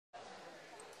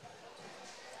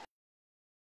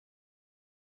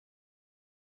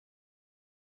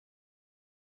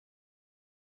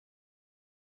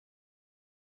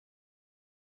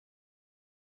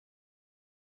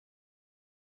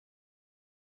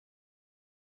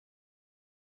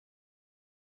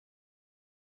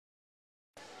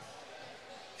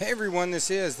Hey everyone,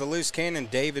 this is the Loose Cannon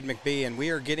David McBee, and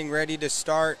we are getting ready to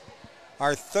start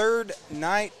our third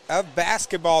night of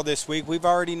basketball this week. We've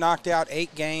already knocked out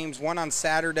 8 games, one on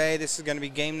Saturday. This is going to be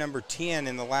game number 10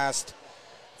 in the last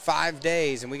 5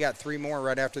 days, and we got 3 more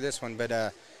right after this one.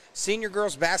 But senior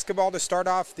girls basketball to start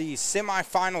off the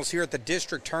semifinals here at the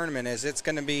district tournament, as it's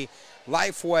going to be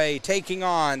Lifeway taking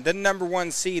on the number 1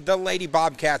 seed, the Lady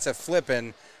Bobcats of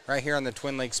Flippin, right here on the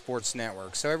Twin Lakes Sports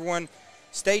Network. So everyone,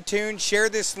 stay tuned, share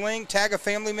this link, tag a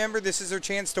family member. This is their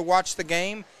chance to watch the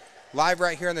game live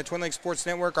right here on the Twin Lakes Sports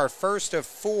Network, our first of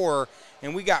 4,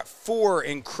 and we got 4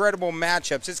 incredible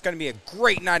matchups. It's going to be a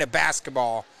great night of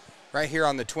basketball right here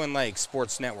on the Twin Lakes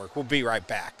Sports Network. We'll be right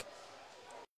back.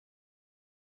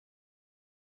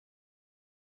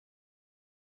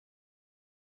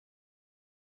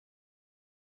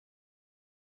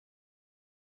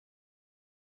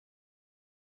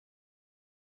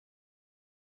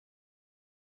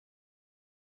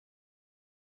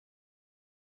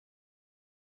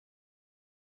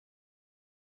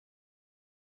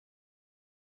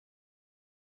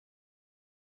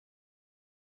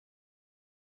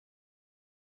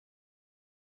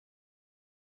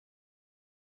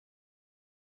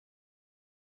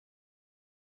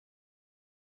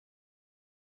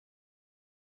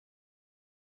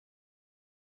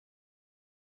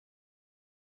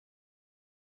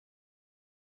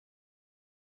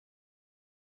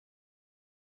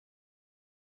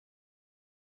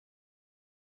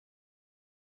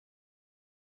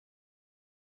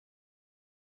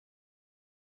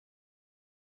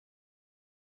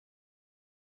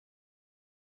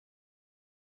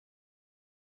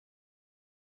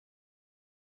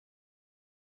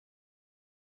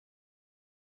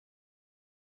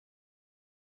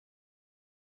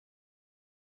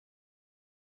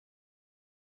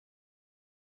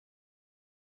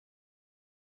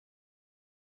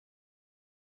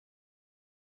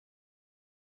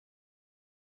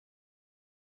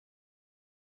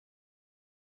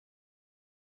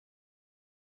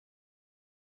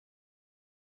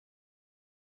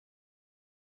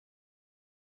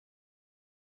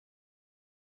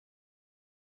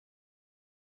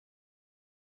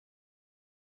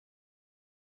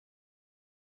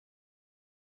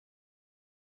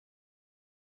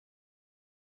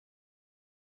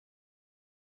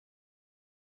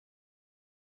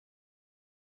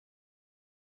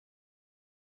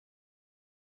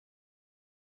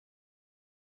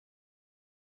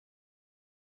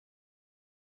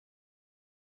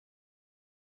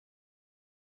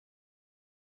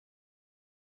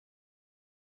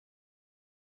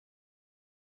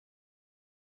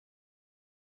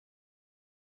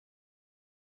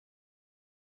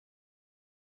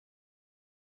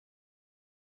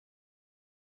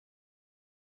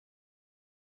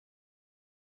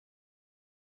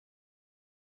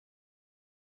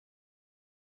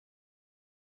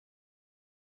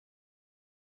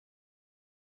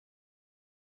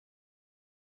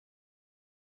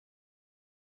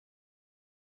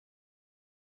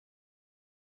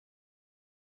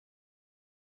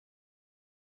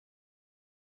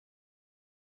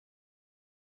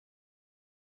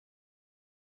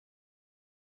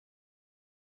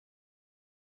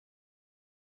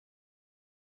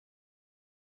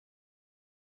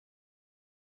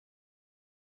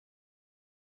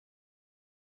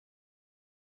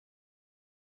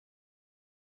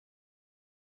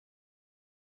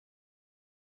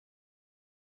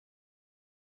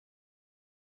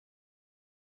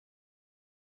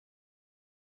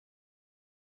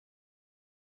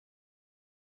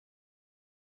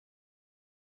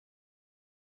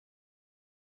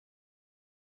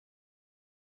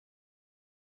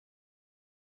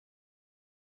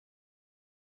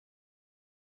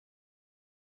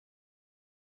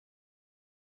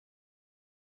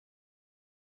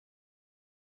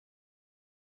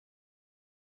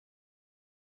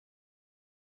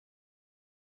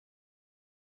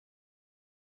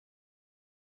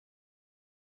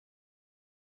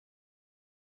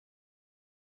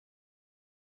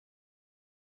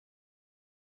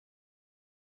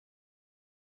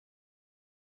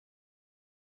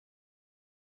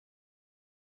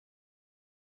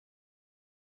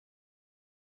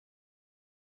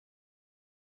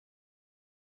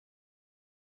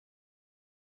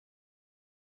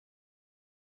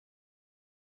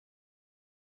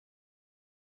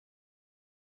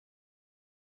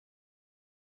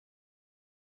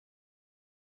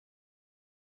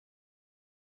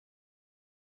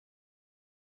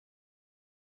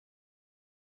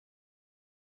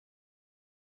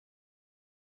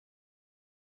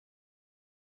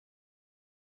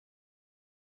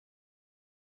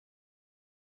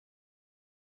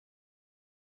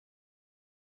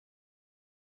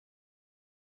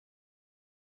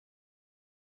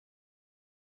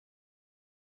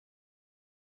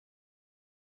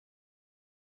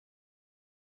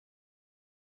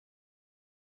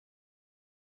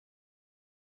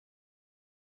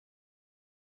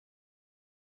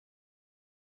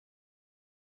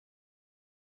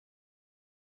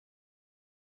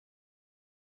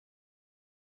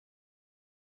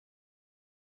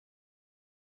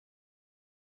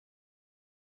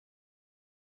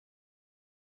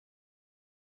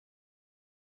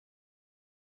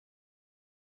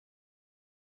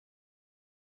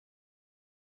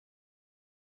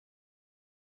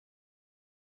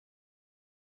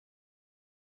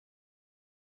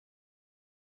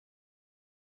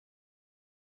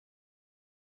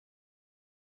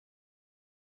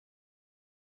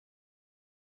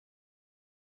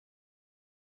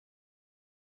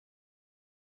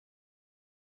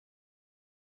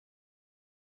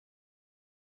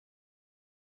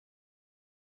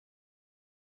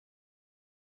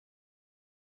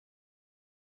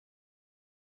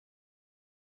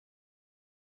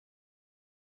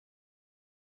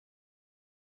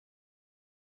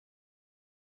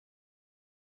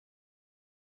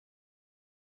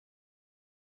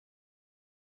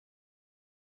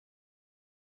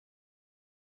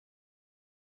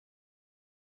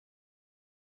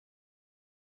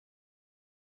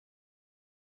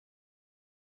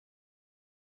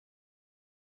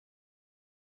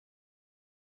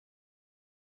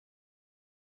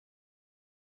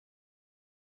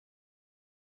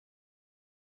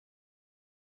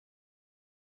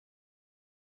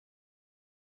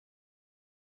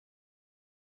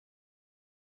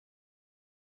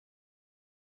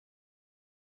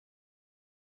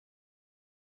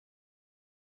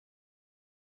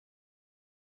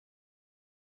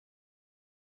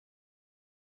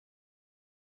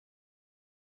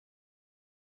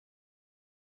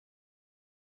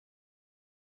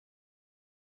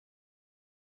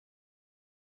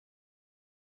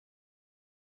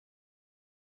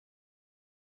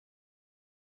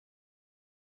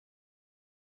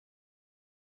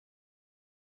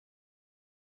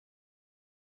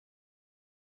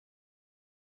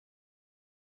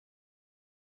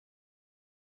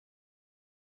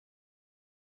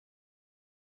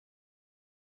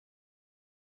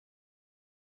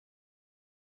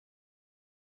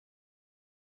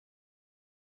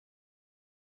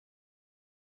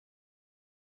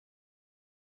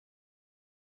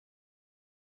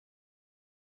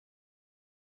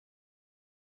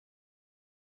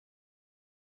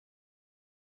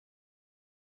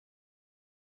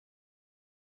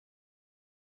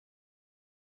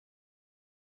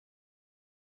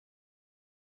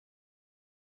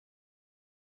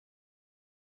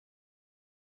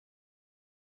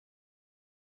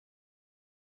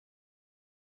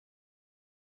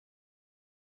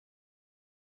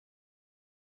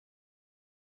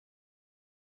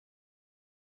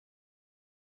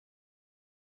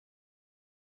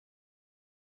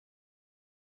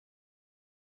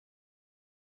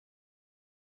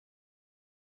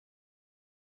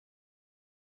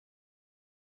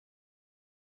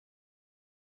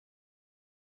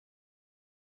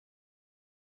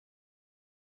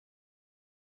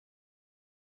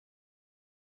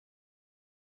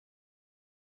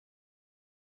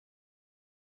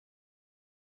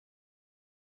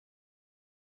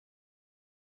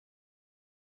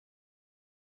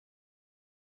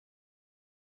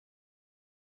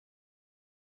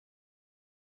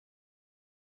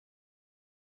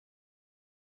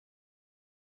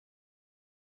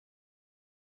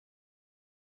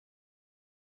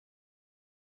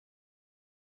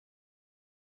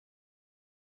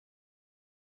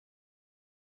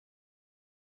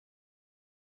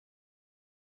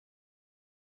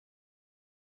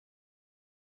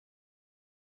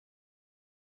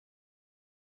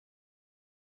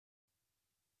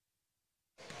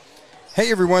 Hey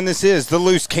everyone, this is the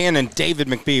Loose Cannon, David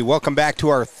McBee. Welcome back to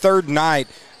our third night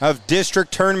of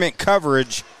district tournament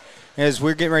coverage as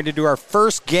we're getting ready to do our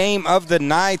first game of the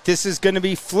night. This is going to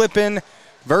be Flippin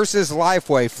versus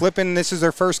Lifeway. Flippin, this is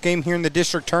their first game here in the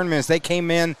district tournament as they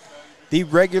came in the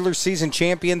regular season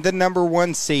champion, the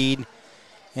 #1 seed.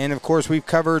 And of course, we've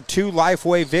covered 2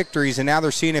 Lifeway victories, and now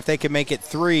they're seeing if they can make it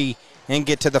 3 and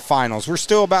get to the finals. We're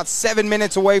still about 7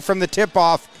 minutes away from the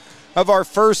tip-off of our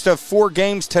first of 4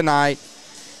 games tonight.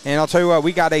 And I'll tell you what,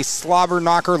 we got a slobber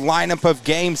knocker lineup of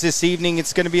games this evening.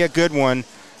 It's going to be a good one.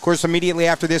 Of course, immediately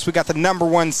after this, we got the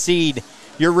 #1 seed,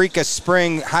 Eureka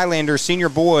Spring Highlanders senior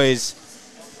boys.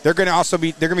 They're going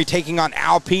to be taking on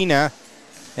Alpena.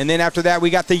 And then after that, we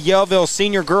got the Yellville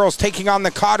senior girls taking on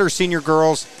the Cotter senior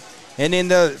girls. And in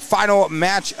the final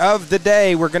match of the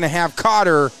day, we're going to have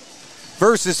Cotter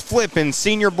versus Flippin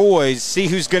senior boys. See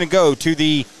who's going to go to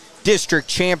the district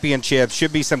championship.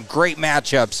 Should be some great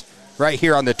matchups right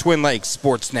here on the Twin Lakes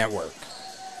Sports Network.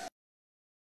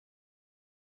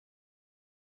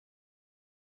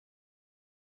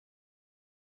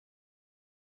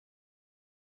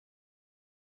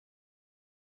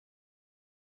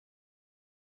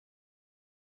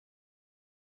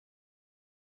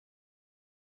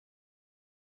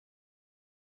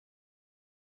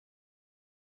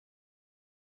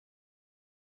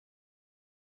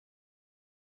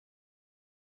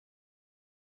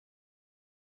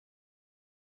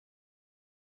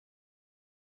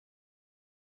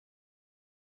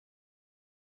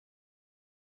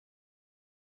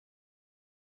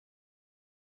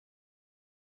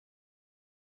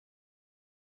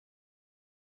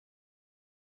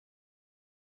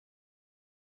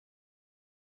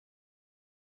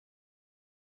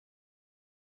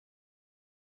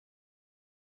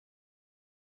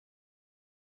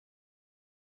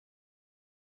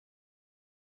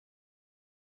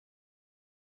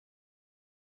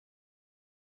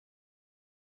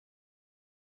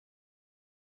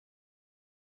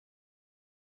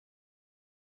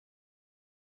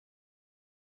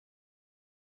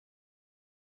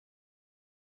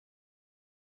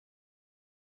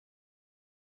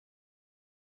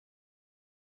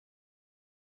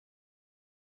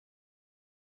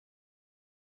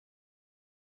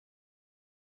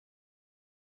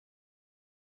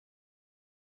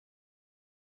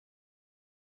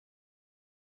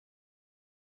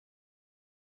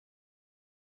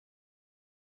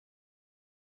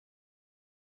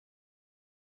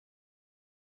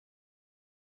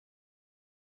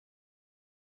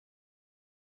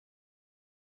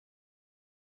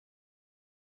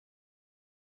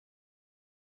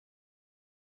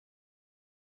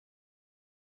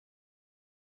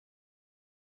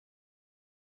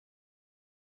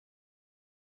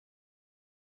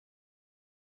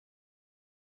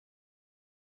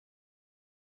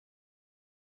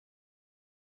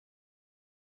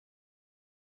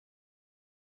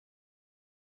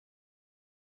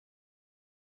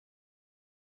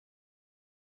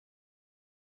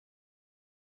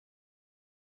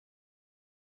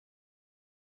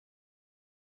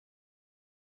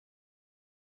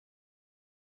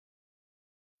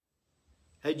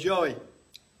 Hey, Joey.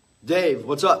 Dave,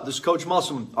 what's up? This is Coach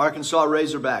Musselman, Arkansas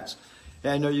Razorbacks. Hey,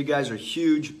 I know you guys are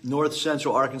huge North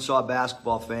Central Arkansas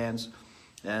basketball fans,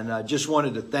 and I just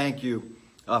wanted to thank you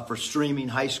for streaming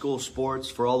high school sports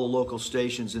for all the local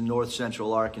stations in North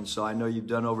Central Arkansas. I know you've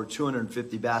done over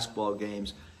 250 basketball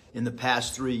games in the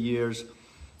past 3 years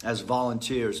as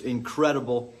volunteers.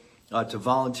 Incredible to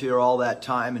volunteer all that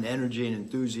time and energy and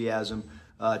enthusiasm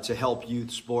to help youth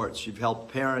sports. You've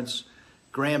helped parents,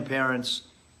 grandparents,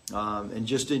 and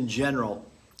just in general,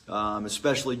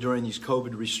 especially during these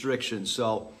COVID restrictions.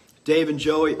 So, Dave and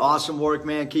Joey, awesome work,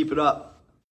 man. Keep it up.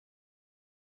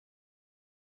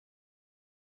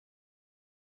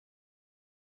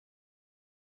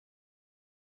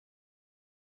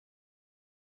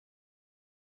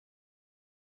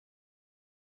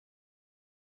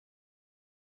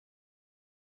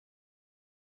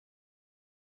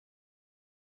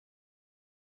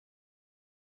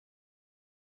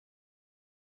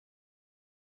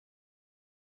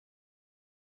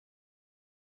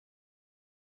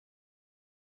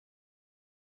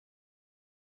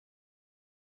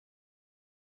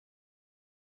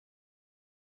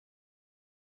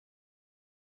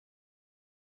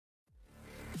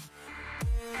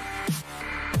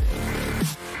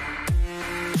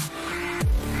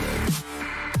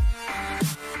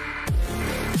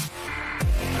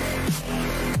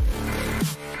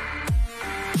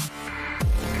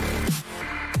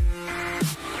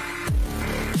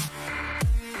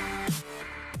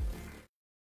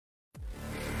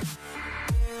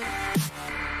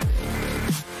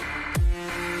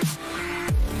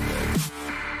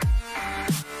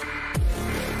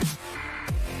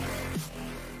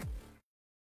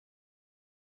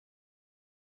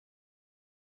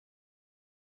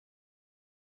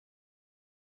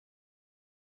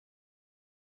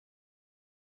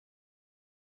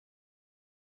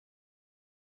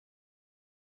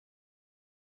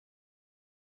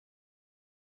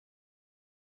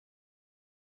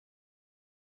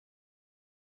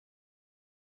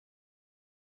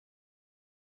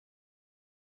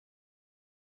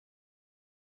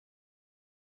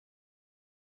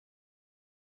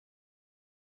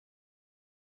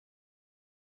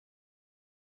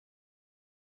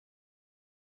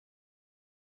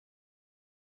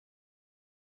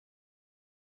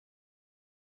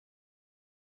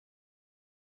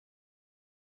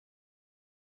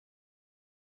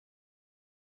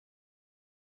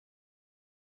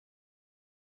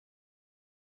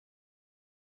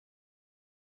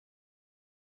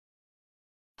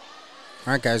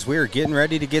 All right, guys, we are getting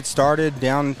ready to get started.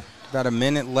 Down about a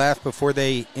minute left before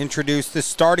they introduce the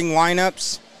starting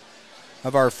lineups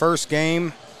of our first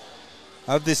game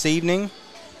of this evening.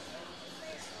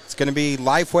 It's going to be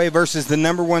Lifeway versus the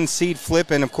number 1 seed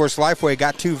Flippin. Of course, Lifeway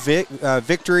got 2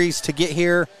 victories to get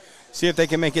here. See if they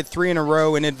can make it 3 in a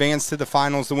row and advance to the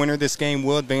finals. The winner of this game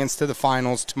will advance to the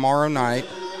finals tomorrow night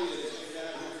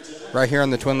right here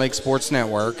on the Twin Lakes Sports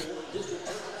Network.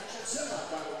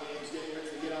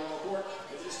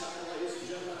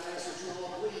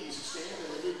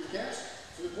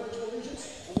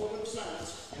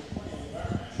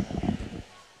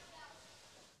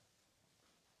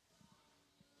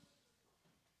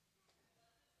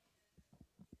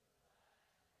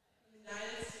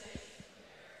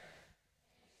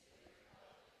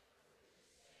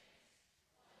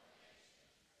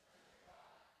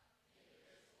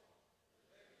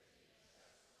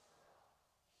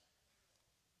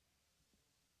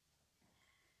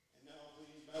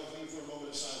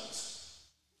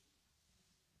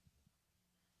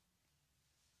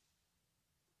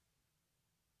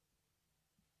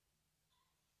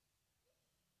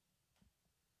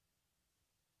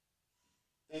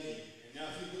 Thank you. And now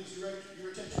if you please direct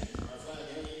your attention to our flag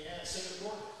hanging at center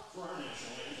court for our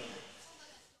national anthem.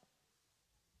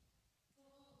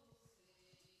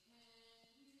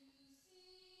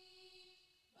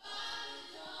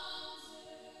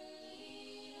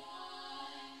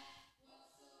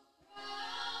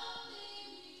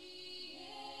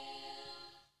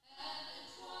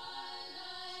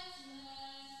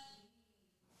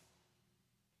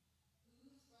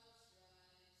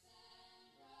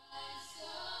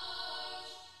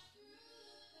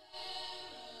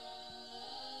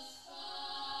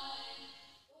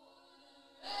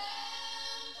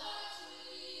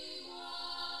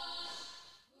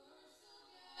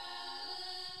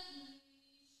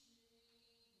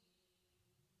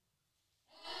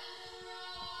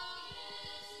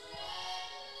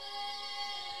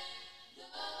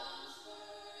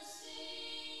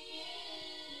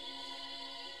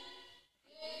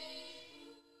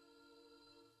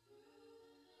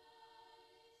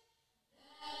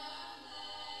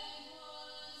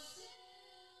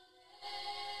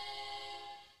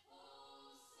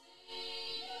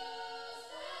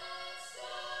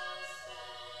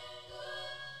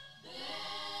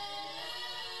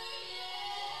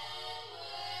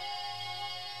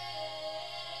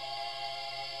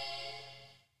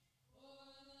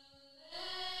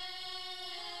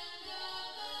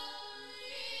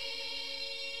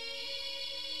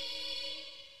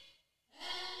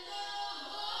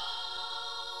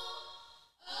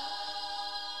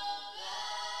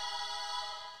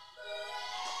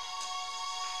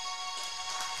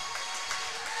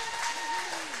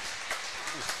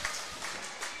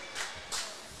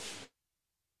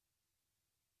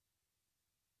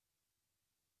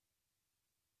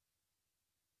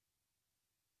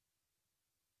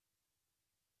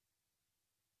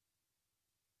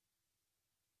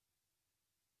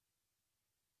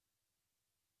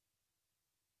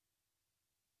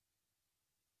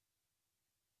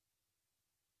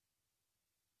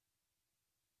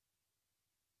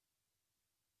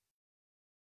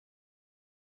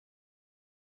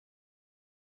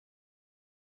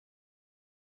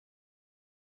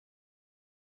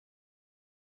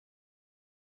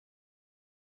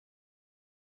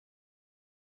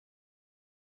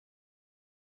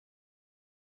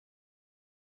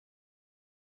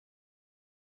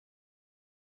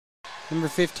 Number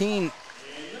 15,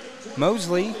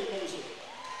 Mosley,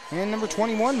 and number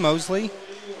 21, Mosley.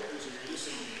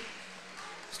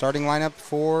 Starting lineup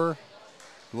for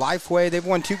Lifeway. They've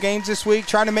won 2 games this week,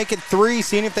 trying to make it 3,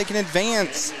 seeing if they can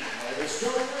advance.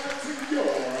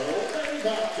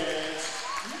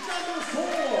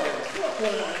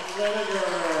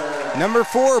 Number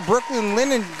 4, Brooklyn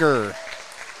Leninger.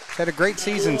 Had a great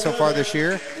season so far this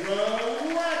year.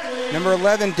 Number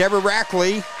 11, Deborah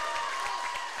Rackley.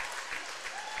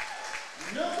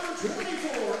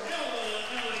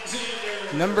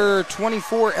 Number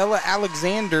 24, Ella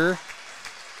Alexander.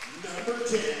 Number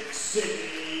 10,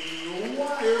 Sydney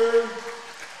Wire.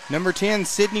 Number 10,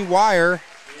 Sydney Wire.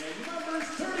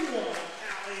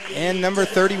 And number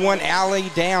 31, Allie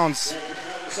Downs.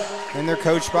 And they're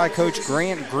coached by Coach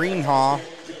Grant Greenhaw.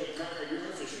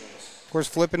 Of course,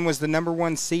 Flippin was the number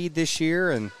 1 seed this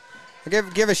year. And I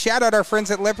give a shout out to our friends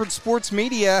at Leopard Sports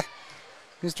Media.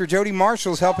 Mr. Jody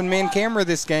Marshall's helping man camera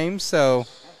this game, so...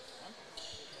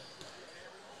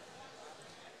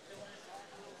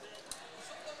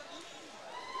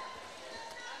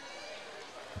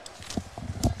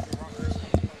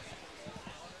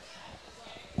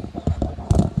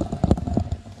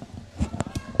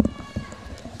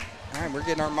 And we're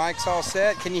getting our mics all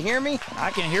set. Can you hear me?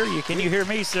 I can hear you. Can you hear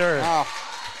me, sir? Oh,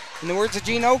 in the words of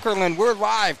Gene Okerlund, we're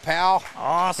live, pal.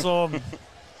 Awesome.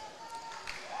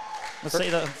 Let's say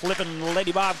the Flippin'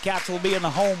 Lady Bobcats will be in the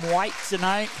home whites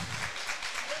tonight.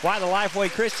 Why the Lifeway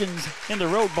Christians in the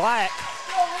road black.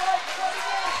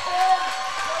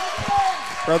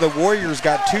 Bro, the Warriors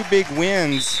got 2 big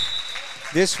wins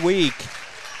this week,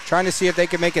 trying to see if they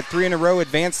can make it 3 in a row,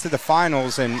 advance to the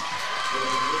finals, and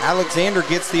Alexander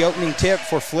gets the opening tip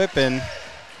for Flippin.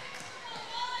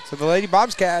 So the Lady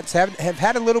Bobcats have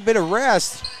had a little bit of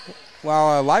rest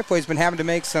while Lifeway's been having to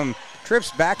make some trips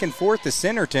back and forth to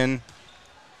Centerton.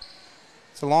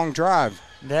 It's a long drive.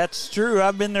 That's true.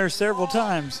 I've been there several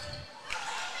times.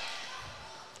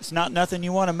 It's not nothing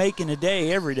you want to make in a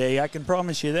day every day. I can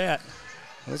promise you that.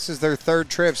 This is their 3rd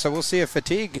trip, so we'll see if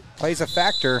fatigue plays a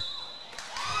factor.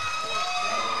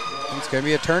 It's going to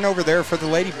be a turnover there for the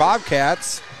Lady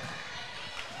Bobcats.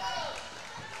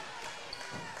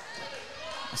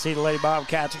 I see the Lady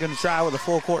Bobcats are going to try with a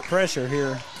full court pressure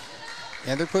here.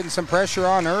 Yeah, they're putting some pressure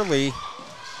on early.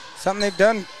 Something they've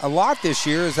done a lot this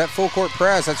year is that full court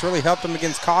press. That's really helped them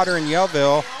against Cotter and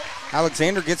Yellville.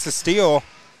 Alexander gets the steal.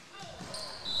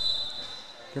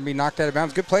 Going to be knocked out of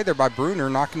bounds. Good play there by Bruner,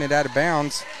 knocking it out of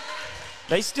bounds.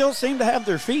 They still seem to have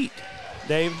their feet,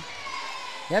 Dave.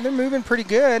 Yeah, they're moving pretty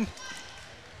good.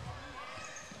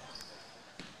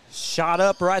 Shot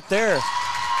up right there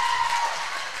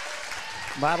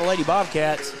by the Lady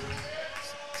Bobcats.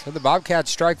 So the Bobcats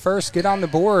strike first, get on the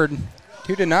board,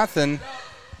 2-0.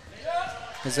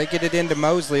 As they get it into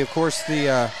Mosley. Of course,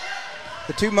 the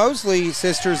 2 Mosley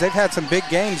sisters, they've had some big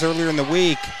games earlier in the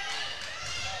week.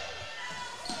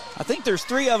 I think there's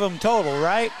 3 of them total,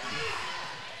 right?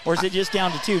 Or is it just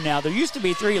down to 2 now? There used to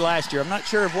be 3 last year. I'm not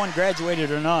sure if one graduated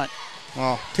or not.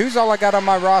 Well, 2's all I got on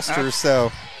my roster,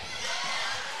 so.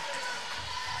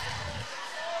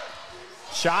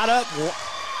 Shot up.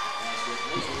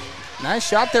 Nice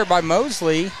shot there by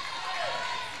Mosley.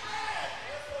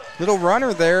 Little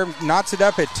runner there, knots it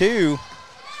up at 2.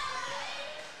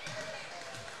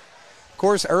 Of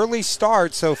course, early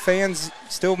start, so fans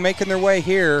still making their way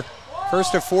here.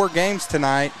 First of 4 games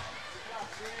tonight.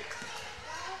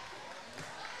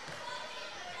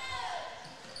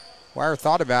 Wire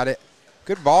thought about it.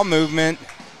 Good ball movement.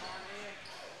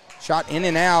 Shot in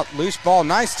and out, loose ball.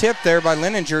 Nice tip there by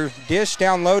Leninger. Dish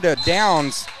down low to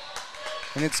Downs,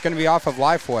 and it's going to be off of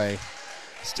Lifeway.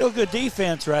 Still good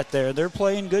defense right there. They're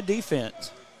playing good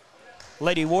defense.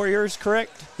 Lady Warriors,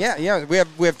 correct? Yeah. We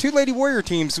have 2 Lady Warrior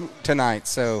teams tonight,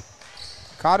 so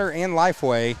Cotter and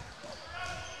Lifeway.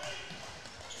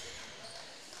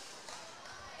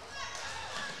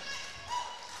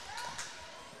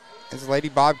 As Lady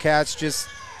Bobcats just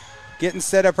getting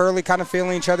set up early, kind of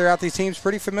feeling each other out. These teams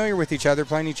pretty familiar with each other,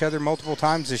 playing each other multiple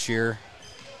times this year.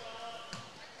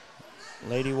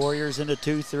 Lady Warriors into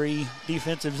 2-3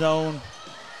 defensive zone.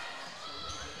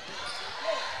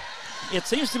 It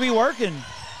seems to be working.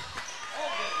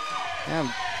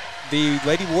 Yeah, the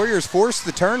Lady Warriors forced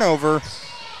the turnover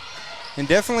and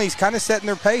definitely kind of setting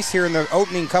their pace here in the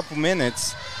opening couple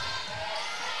minutes.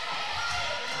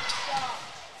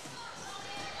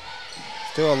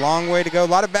 Still a long way to go. A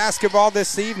lot of basketball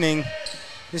this evening.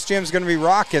 This gym's going to be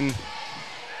rocking. Of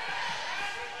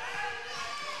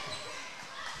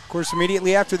course,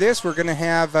 immediately after this, we're going to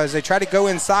have, as they try to go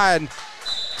inside,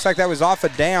 looks like that was off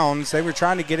of Downs. They were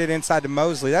trying to get it inside to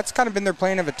Mosley. That's kind of been their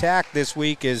plan of attack this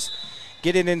week, is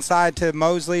get it inside to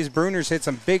Mosley's. Bruner's hit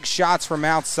some big shots from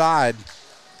outside.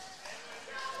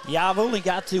 Yeah, I've only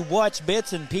got to watch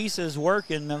bits and pieces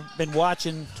working. I've been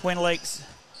watching Twin Lakes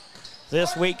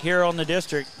this week here on the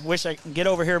district. Wish I could get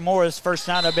over here more. This is the first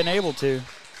night I've been able to.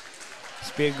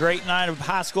 It's be a great night of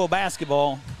high school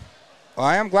basketball. Well,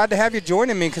 I am glad to have you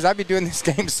joining me because I'd be doing this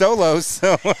game solo,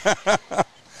 so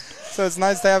so it's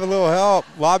nice to have a little help.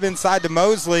 Lob inside to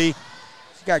Mosley.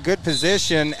 He's got good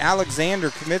position.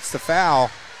 Alexander commits the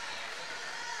foul.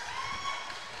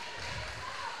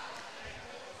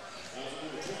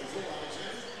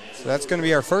 So that's going to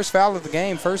be our first foul of the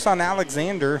game. First on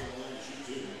Alexander.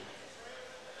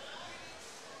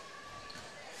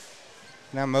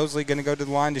 Now Mosley going to go to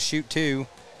the line to shoot 2.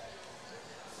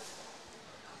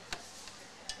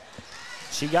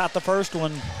 She got the first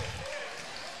one.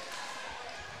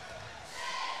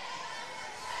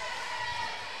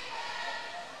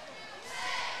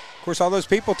 Of course, all those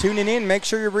people tuning in, make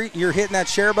sure you're hitting that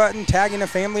share button, tagging a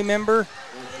family member.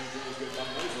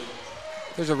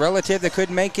 If there's a relative that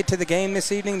couldn't make it to the game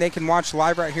this evening, they can watch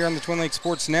live right here on the Twin Lakes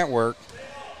Sports Network.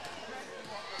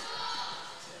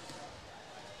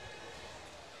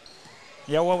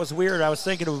 Yeah, what was weird, I was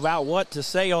thinking about what to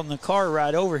say on the car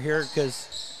ride over here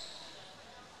because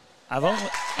I've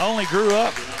only grew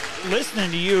up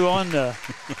listening to you on the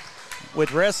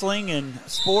with wrestling and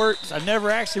sports. I never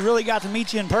actually really got to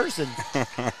meet you in person.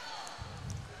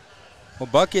 Well,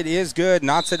 Bucket is good.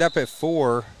 Knots it up at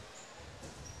 4.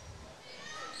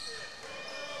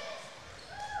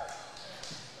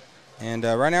 And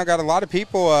right now got a lot of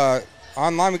people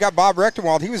online. We got Bob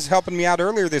Rechtenwald. He was helping me out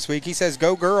earlier this week. He says,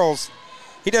 go girls.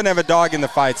 He doesn't have a dog in the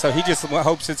fight, so he just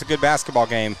hopes it's a good basketball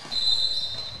game.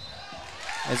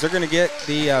 As they're going to get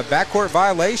the backcourt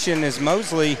violation is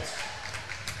Mosley.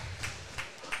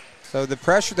 So the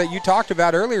pressure that you talked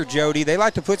about earlier, Jody, they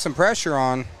like to put some pressure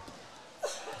on.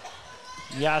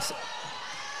 Yes.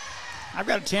 I've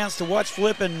got a chance to watch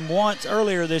Flippin once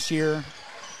earlier this year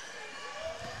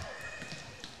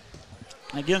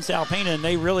against Alpena, and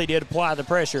they really did apply the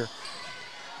pressure.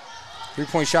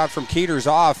 3-point shot from Keeters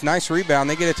off. Nice rebound.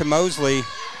 They get it to Mosley.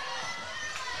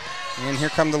 And here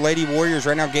come the Lady Warriors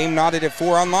right now. Game knotted at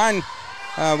 4. Online,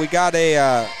 we got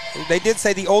they did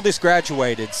say the oldest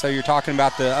graduated. So you're talking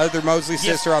about the other Mosley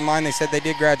sister. Yes. Online. They said they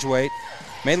did graduate.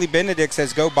 Maylee Benedict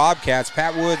says go Bobcats.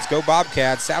 Pat Woods, go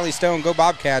Bobcats. Sally Stone, go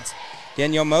Bobcats.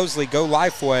 Danielle Mosley, go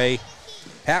Lifeway.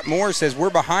 Pat Moore says we're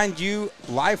behind you,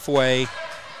 Lifeway.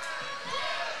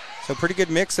 So pretty good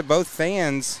mix of both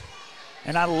fans.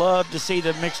 And I love to see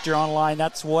the mixture online.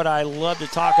 That's what I love to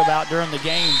talk about during the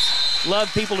games.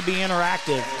 Love people to be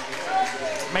interactive.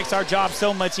 Makes our job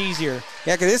so much easier.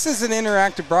 Yeah, because this is an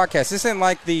interactive broadcast. This isn't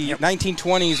like the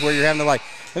 1920s where you're having to let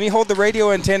me hold the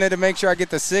radio antenna to make sure I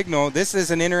get the signal. This is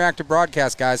an interactive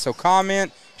broadcast, guys. So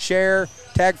comment, share,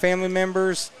 tag family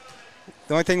members.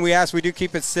 The only thing we ask, we do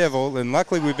keep it civil. And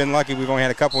luckily, we've been lucky. We've only had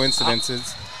a couple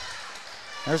incidences.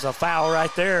 There's a foul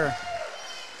right there.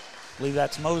 I believe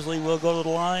that's Mosley. Will go to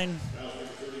the line.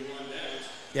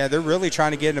 Yeah, they're really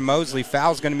trying to get into Mosley.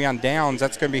 Foul's going to be on Downs.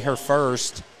 That's going to be her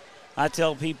first. I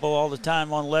tell people all the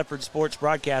time on Leopard Sports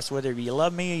broadcast, whether you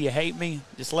love me or you hate me,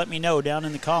 just let me know down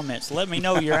in the comments. Let me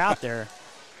know you're out there.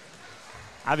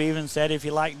 I've even said if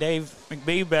you like Dave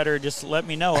McBee better, just let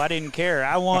me know. I didn't care.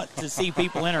 I want to see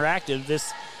people interactive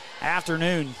this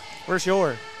afternoon for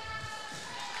sure.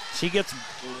 She gets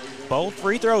both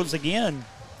free throws again.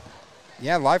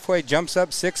 Yeah, Lifeway jumps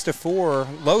up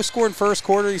 6-4. Low score in first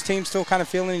quarter. These teams still kind of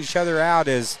feeling each other out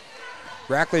as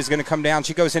Rackley is going to come down.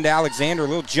 She goes into Alexander. A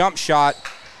little jump shot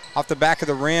off the back of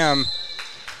the rim.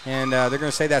 And they're going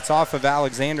to say that's off of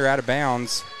Alexander, out of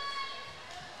bounds.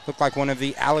 Looked like one of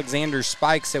the Alexander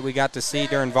spikes that we got to see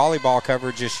during volleyball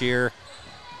coverage this year.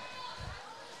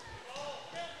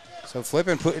 So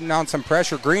Flippin putting on some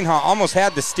pressure. Greenhaw almost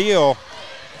had the steal,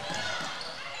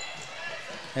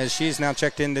 as she's now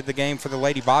checked into the game for the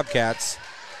Lady Bobcats.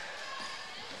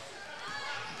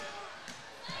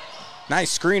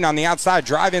 Nice screen on the outside,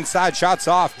 drive inside, shots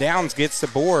off. Downs gets the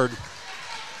board.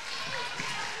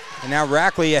 And now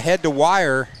Rackley ahead to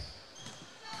Wire.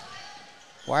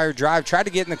 Wire drive, tried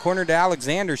to get in the corner to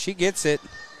Alexander. She gets it.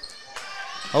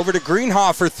 Over to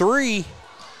Greenhaw for 3.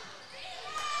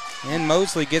 And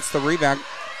Mosley gets the rebound.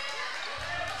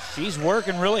 She's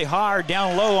working really hard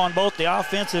down low on both the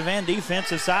offensive and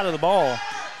defensive side of the ball.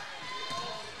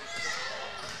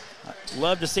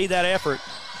 Love to see that effort.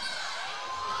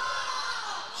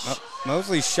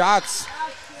 Mosley's shots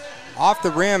off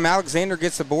the rim. Alexander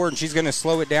gets the board, and she's going to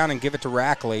slow it down and give it to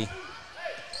Rackley.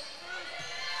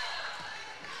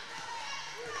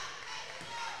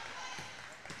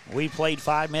 We played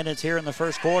 5 minutes here in the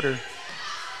first quarter.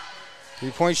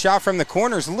 3-point shot from the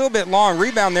corner is a little bit long.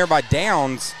 Rebound there by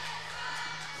Downs.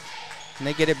 And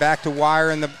they get it back to Wire,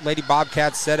 and the Lady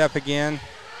Bobcats set up again.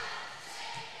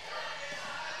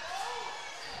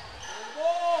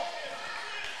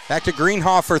 Back to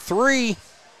Greenhaw for 3.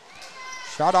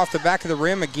 Shot off the back of the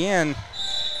rim again.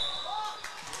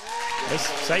 They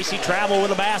say she traveled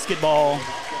with a basketball.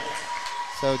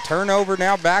 So turnover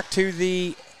now back to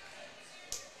the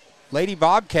Lady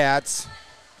Bobcats.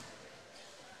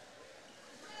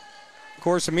 Of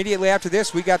course, immediately after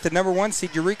this, we got the number 1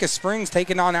 seed, Eureka Springs,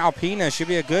 taking on Alpena. Should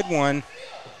be a good one.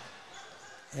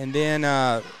 And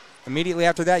then immediately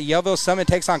after that, Yellville Summit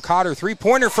takes on Cotter.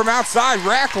 3-pointer from outside,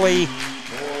 Rackley.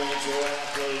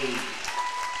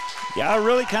 Yeah, it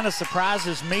really kind of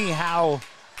surprises me how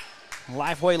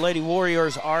Lifeway Lady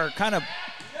Warriors are kind of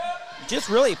just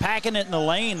really packing it in the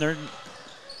lane.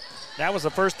 That was the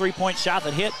first 3-point shot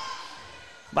that hit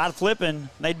by the Flippin.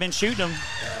 They'd been shooting them.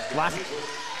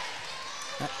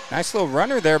 Nice little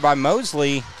runner there by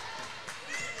Mosley.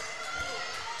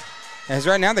 As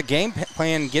right now the game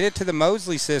plan, get it to the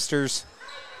Mosley sisters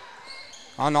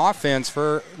on offense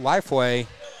for Lifeway.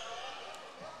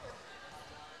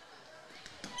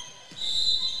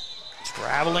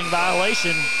 Traveling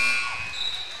violation.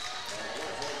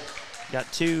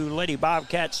 Got 2 Lady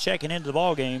Bobcats checking into the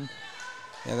ball game.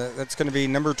 Yeah, that's going to be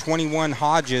number 21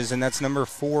 Hodges, and that's number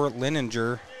 4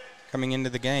 Leninger coming into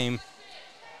the game.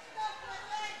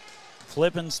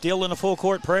 Flippin still in a full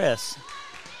court press.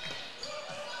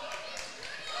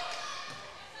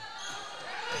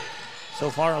 So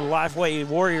far, the Lifeway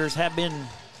Warriors have been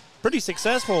pretty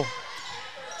successful.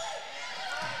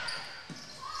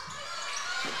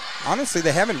 Honestly,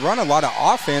 they haven't run a lot of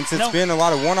offense. It's been a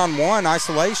lot of one-on-one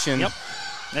isolation. Yep.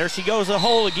 There she goes, a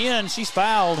hole again. She's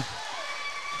fouled.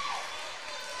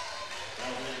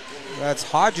 That's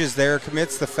Hodges there,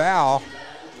 commits the foul.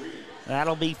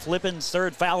 That'll be Flippin's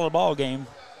 3rd foul of the ball game.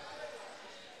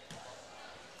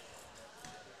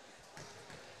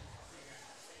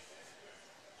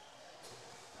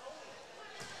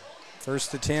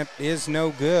 First attempt is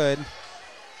no good.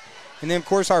 And then, of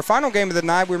course, our final game of the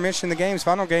night, we're mentioning the games.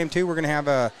 Final game, too, we're going to have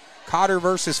a Cotter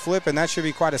versus Flippin. That should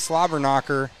be quite a slobber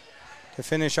knocker to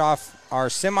finish off our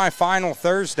semifinal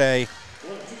Thursday.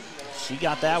 She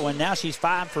got that one. Now she's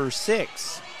 5 for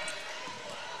 6.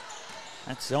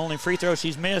 That's the only free throw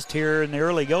she's missed here in the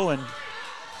early going.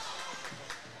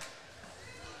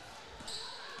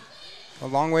 A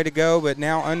long way to go, but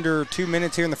now under 2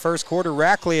 minutes here in the first quarter.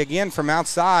 Rackley again from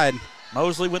outside.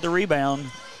 Mosley with the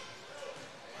rebound.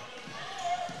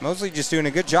 Mosley just doing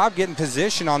a good job getting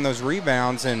position on those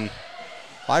rebounds, and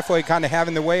Lifeway kind of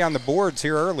having the way on the boards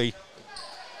here early.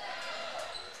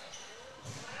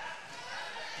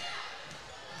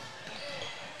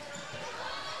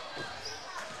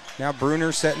 Now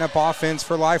Bruner setting up offense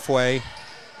for Lifeway.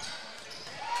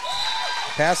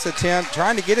 Pass attempt,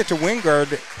 trying to get it to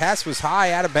Wingard. Pass was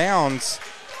high, out of bounds.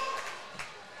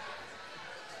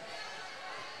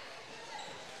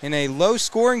 In a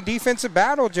low-scoring defensive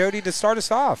battle, Jody, to start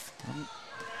us off.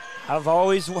 I've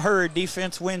always heard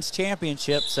defense wins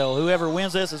championships, so whoever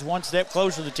wins this is one step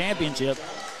closer to the championship.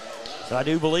 So I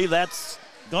do believe that's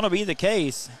going to be the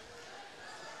case.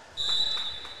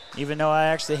 Even though I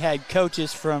actually had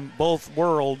coaches from both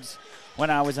worlds when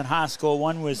I was in high school.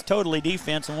 One was totally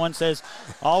defense, and one says,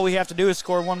 all we have to do is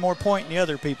score one more point than the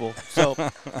other people. So,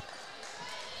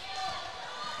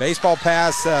 baseball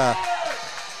pass.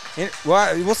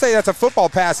 Well, we'll say that's a football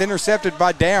pass intercepted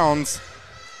by Downs.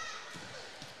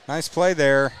 Nice play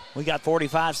there. We got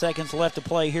 45 seconds left to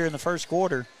play here in the first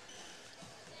quarter.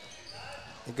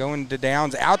 Going to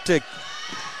Downs, out to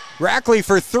Rackley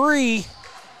for 3.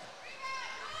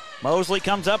 Mosley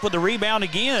comes up with the rebound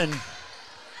again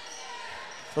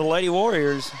for the Lady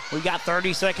Warriors. We got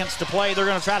 30 seconds to play. They're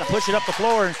going to try to push it up the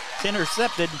floor. It's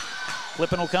intercepted.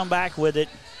 Flippin will come back with it.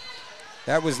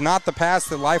 That was not the pass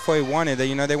that Lifeway wanted.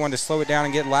 They wanted to slow it down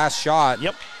and get last shot.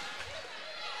 Yep.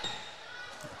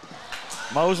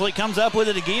 Mosley comes up with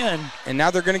it again. And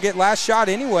now they're going to get last shot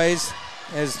anyways.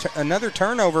 As another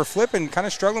turnover. Flippin kind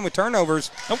of struggling with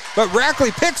turnovers. Nope. But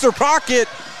Rackley picks her pocket.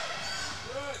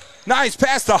 Nice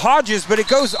pass to Hodges, but it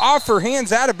goes off her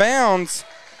hands, out of bounds.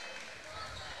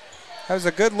 That was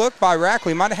a good look by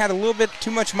Rackley. Might have had a little bit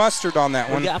too much mustard on that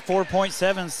one. We got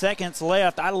 4.7 seconds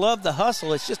left. I love the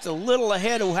hustle. It's just a little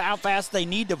ahead of how fast they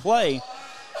need to play.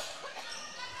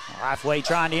 Lifeway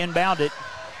trying to inbound it.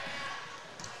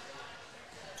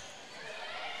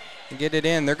 To get it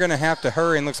in, they're going to have to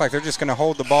hurry, and looks like they're just going to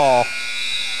hold the ball.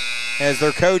 As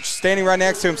their coach standing right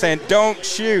next to him saying, don't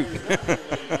shoot.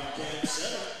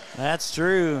 That's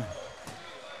true.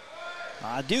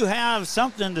 I do have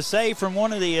something to say from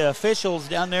one of the officials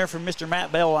down there, from Mr.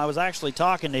 Matt Bell. I was actually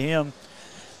talking to him,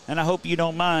 and I hope you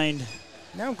don't mind.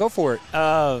 No, go for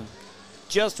it.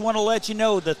 Just want to let you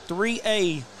know the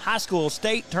 3A high school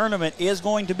state tournament is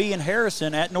going to be in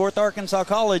Harrison at North Arkansas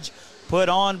College, put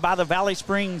on by the Valley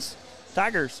Springs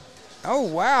Tigers. Oh,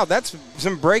 wow. That's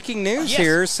some breaking news Yes.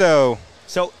 here.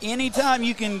 So anytime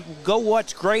you can go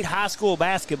watch great high school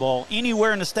basketball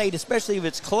anywhere in the state, especially if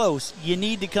it's close, you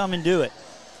need to come and do it.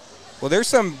 Well, there's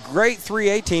some great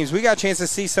 3A teams. We got a chance to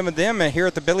see some of them here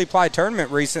at the Billy Ply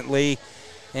tournament recently.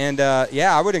 And,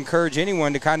 yeah, I would encourage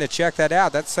anyone to kind of check that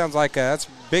out. That sounds like that's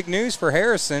big news for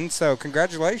Harrison, so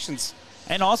congratulations.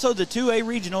 And also the 2A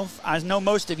regional, I know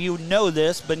most of you know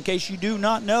this, but in case you do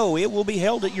not know, it will be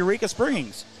held at Eureka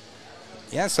Springs.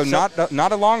 Yeah, so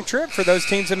not a long trip for those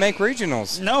teams that make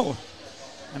regionals. No.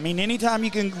 I mean, anytime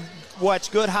you can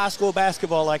watch good high school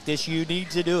basketball like this, you need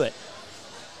to do it.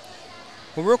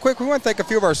 Well, real quick, we want to thank a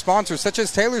few of our sponsors, such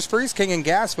as Taylor's Freeze King in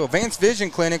Gassville, Vance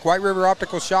Vision Clinic, White River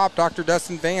Optical Shop, Dr.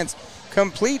 Dustin Vance,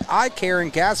 Complete Eye Care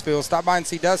in Gassville. Stop by and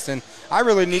see Dustin. I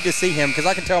really need to see him because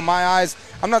I can tell my eyes,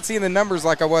 I'm not seeing the numbers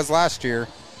like I was last year.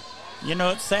 You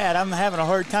know, it's sad. I'm having a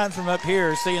hard time from up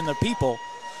here seeing the people.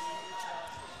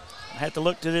 have to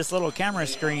look to this little camera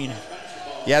screen.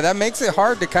 Yeah, that makes it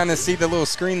hard to kind of see the little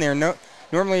screen there. No,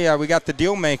 normally we got the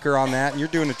deal maker on that, and you're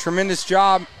doing a tremendous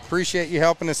job. Appreciate you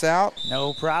helping us out.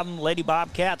 No problem. Lady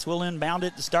Bobcats will inbound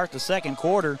it to start the second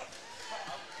quarter.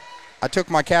 I took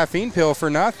my caffeine pill for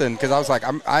nothing because I was like,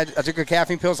 I took a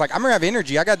caffeine pill. I was like, I'm going to have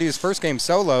energy. I got to do this first game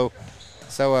solo.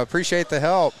 So appreciate the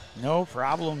help. No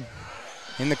problem.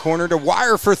 In the corner to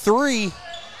Wire for three.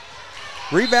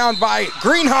 Rebound by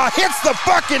Greenhaw. Hits the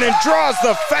bucket and draws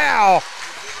the foul.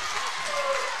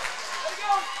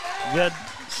 Good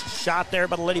shot there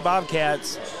by the Lady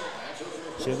Bobcats.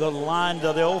 She'll go to the line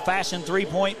to the old-fashioned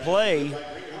three-point play.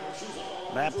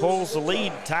 That pulls the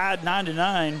lead, tied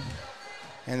 9-9.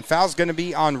 And the foul's going to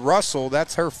be on Russell.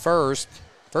 That's her first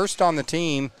on the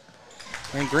team.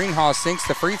 And Greenhaw sinks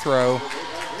the free throw,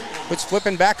 puts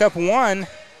Flippin back up one.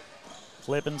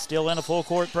 Flippin still in a full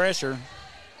court pressure.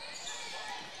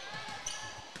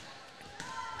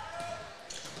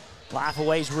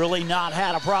 Lifeway's really not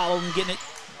had a problem getting it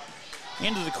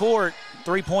into the court.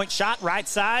 Three-point shot, right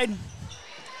side.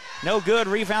 No good.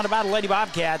 Rebounded by the Lady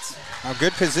Bobcats. A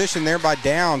good position there by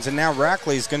Downs, and now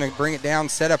Rackley's going to bring it down,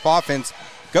 set up offense.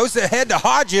 Goes ahead to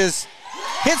Hodges.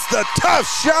 Hits the tough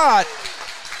shot.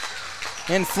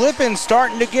 And Flippin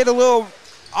starting to get a little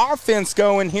offense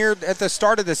going here at the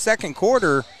start of the second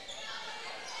quarter.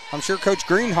 I'm sure Coach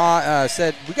Greenhaw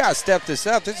said, we got to step this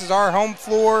up. This is our home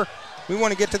floor. We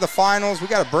want to get to the finals. We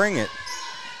got to bring it.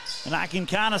 And I can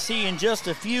kind of see in just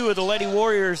a few of the Lady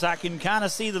Warriors, I can kind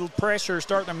of see the pressure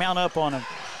starting to mount up on them.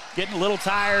 Getting a little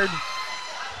tired.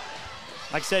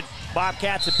 Like I said,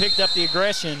 Bobcats have picked up the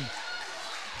aggression.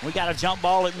 We got a jump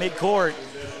ball at midcourt.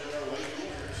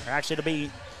 Actually, to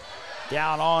be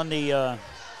down on the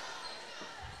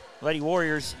Lady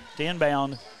Warriors to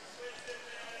inbound.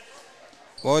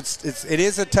 Well, it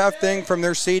is a tough thing from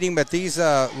their seeding, but these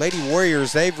Lady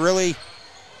Warriors, they've really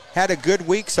had a good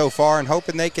week so far and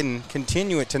hoping they can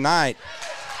continue it tonight.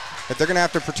 But they're going to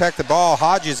have to protect the ball.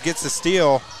 Hodges gets the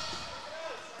steal.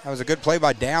 That was a good play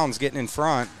by Downs getting in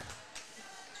front.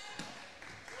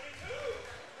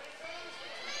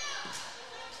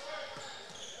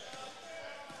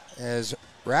 As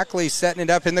Rackley setting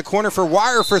it up in the corner for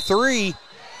Wire for three.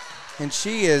 And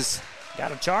she is...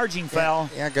 Got a charging foul.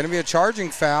 Yeah, going to be a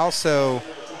charging foul, so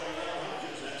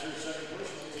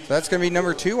that's going to be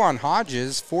number 2 on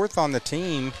Hodges, 4th on the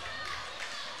team.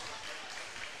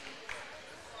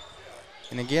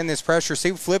 And again, this pressure,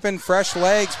 see Flippin, fresh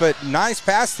legs, but nice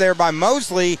pass there by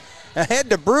Mosley. Ahead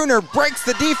to Bruner, breaks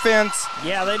the defense.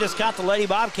 Yeah, they just got the Lady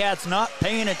Bobcats not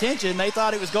paying attention. They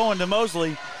thought it was going to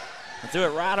Mosley. And threw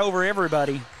it right over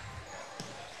everybody.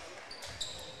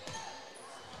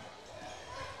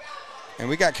 And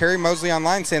we got Carrie Mosley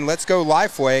online saying, let's go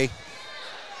Lifeway.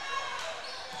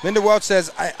 Linda Welch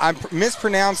says, I'm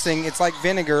mispronouncing. It's like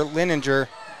vinegar, Lininger.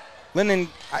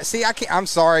 See, I'm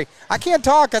sorry. I can't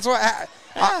talk. That's why.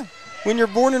 When you're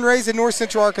born and raised in North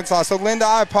Central Arkansas. So, Linda,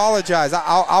 I apologize.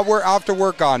 I'll have to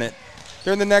work on it.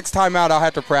 During the next time out, I'll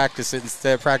have to practice it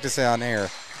instead of practicing on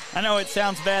air. I know it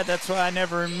sounds bad. That's why I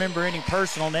never remember any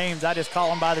personal names. I just call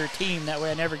them by their team. That way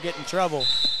I never get in trouble.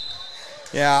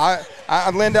 Yeah,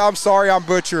 Linda, I'm sorry I'm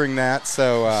butchering that.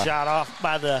 So shot off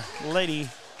by the Lady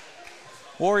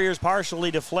Warriors,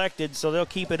 partially deflected, so they'll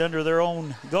keep it under their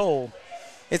own goal.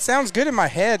 It sounds good in my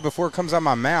head before it comes out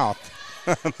my mouth,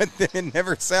 but then it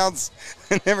never sounds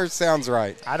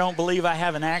right. I don't believe I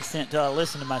have an accent to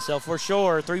listen to myself for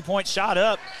sure. 3-point shot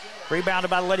up, rebounded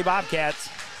by the Lady Bobcats.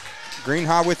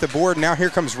 Greenhaw with the board. Now here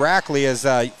comes Rackley as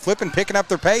Flippin picking up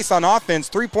their pace on offense.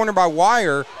 3-pointer by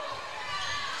Wire.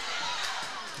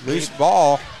 Loose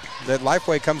ball that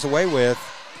Lifeway comes away with.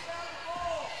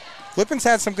 Flippin's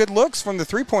had some good looks from the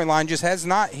three-point line, just has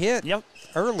not hit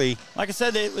early. Like I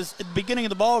said, it was at the beginning of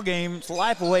the ball game.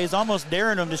 Lifeway is almost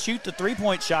daring them to shoot the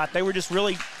three-point shot. They were just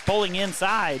really pulling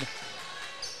inside.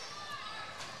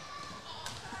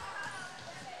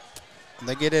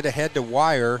 They get it ahead to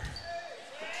Wire.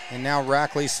 And now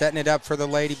Rackley setting it up for the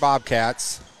Lady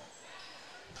Bobcats.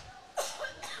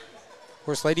 Of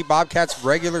course, Lady Bobcats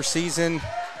regular season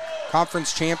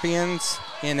conference champions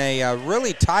in a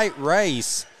really tight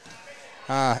race.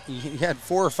 You had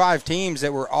 4 or 5 teams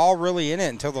that were all really in it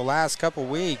until the last couple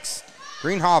weeks.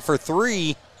 Greenhaw for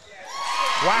 3.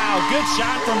 Wow, good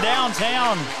shot from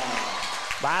downtown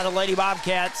by the Lady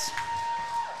Bobcats.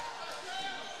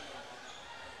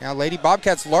 Now Lady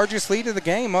Bobcats' largest lead of the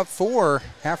game, up 4,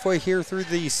 halfway here through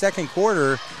the second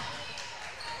quarter.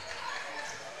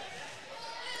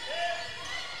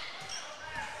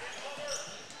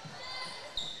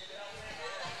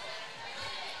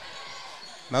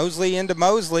 Mosley into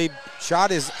Mosley. Shot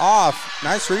is off.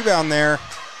 Nice rebound there.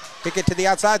 Kick it to the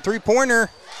outside, three-pointer.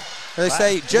 They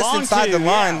say just Long inside two, the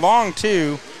line, yeah. long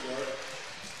two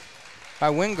by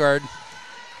Wingard.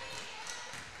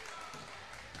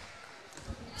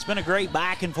 It's been a great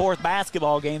back-and-forth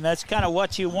basketball game. That's kind of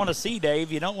what you want to see,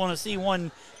 Dave. You don't want to see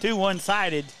two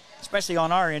one-sided, especially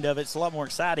on our end of it. It's a lot more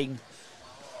exciting.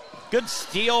 Good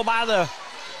steal by the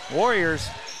Warriors.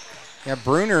 Yeah,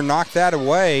 Bruner knocked that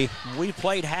away. We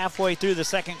played halfway through the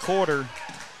second quarter.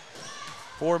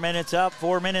 4 minutes up,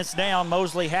 4 minutes down.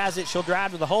 Mosley has it. She'll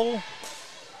drive to the hole.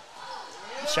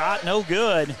 Shot no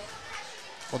good.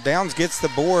 Well, Downs gets the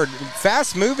board.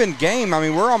 Fast-moving game. I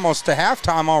mean, we're almost to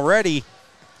halftime already.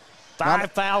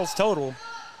 5 fouls total.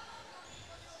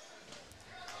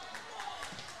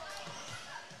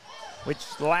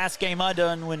 Which the last game I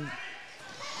done when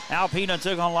Alpena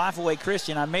took on Lifeway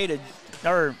Christian,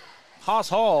 Haas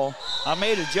Hall, I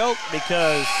made a joke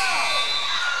because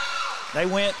they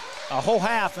went a whole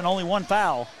half and only 1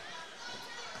 foul.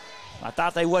 I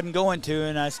thought they wasn't going to,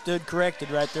 and I stood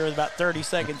corrected right there with about 30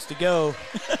 seconds to go.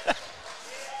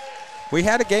 We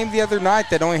had a game the other night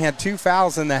that only had 2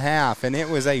 fouls in the half, and it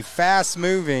was a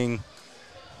fast-moving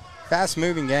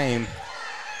game.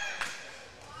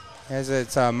 As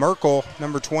it's Merkel,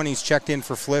 number 20, is checked in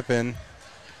for Flippin,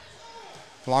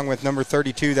 along with number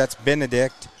 32, that's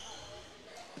Benedict.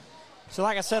 So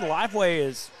like I said,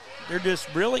 Lifeway they're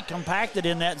just really compacted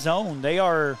in that zone.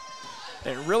 They're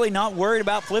really not worried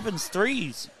about Flippin's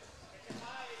threes.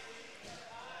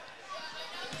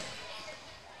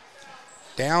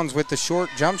 Downs with the short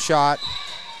jump shot.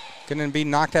 Going to be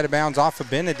knocked out of bounds off of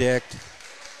Benedict.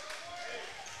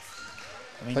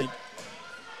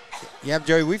 Yeah,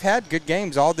 Joey, we've had good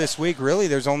games all this week. Really,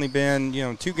 there's only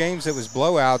been, 2 games that was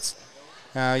blowouts.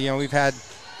 We've had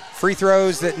free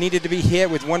throws that needed to be hit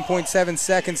with 1.7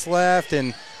 seconds left,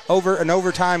 and an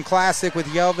overtime classic with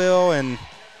Yellville, and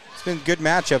it's been good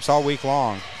matchups all week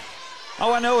long.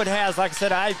 Oh, I know it has. Like I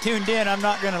said, I tuned in. I'm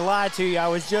not going to lie to you. I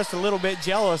was just a little bit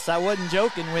jealous. I wasn't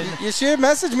joking. You should have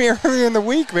messaged me earlier in the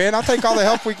week, man. I'll take all the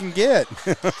help we can get.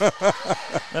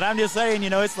 But I'm just saying,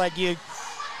 it's like you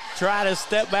try to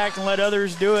step back and let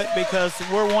others do it because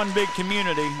we're one big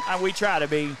community. We try to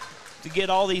be, to get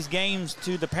all these games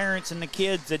to the parents and the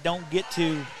kids that don't get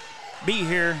to be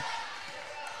here.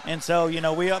 And so,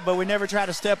 but we never try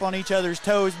to step on each other's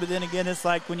toes. But then again, it's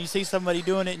like when you see somebody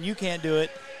doing it and you can't do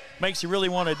it, makes you really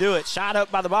want to do it. Shot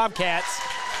up by the Bobcats.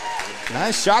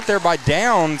 Nice shot there by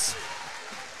Downs.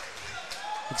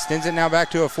 Extends it now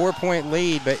back to a 4-point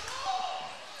lead, but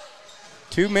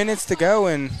 2 minutes to go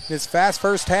in this fast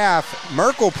first half.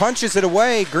 Merkel punches it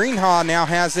away. Greenhaw now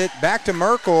has it. Back to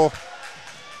Merkel.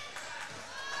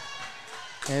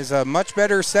 Is a much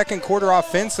better second quarter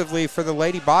offensively for the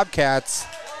Lady Bobcats.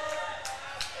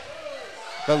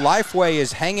 But Lifeway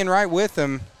is hanging right with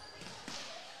them.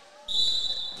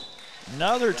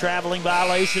 Another traveling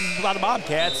violation by the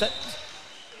Bobcats.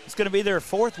 It's going to be their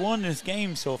 4th one in this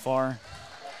game so far.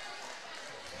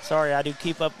 Sorry, I do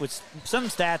keep up with some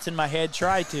stats in my head,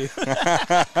 try to.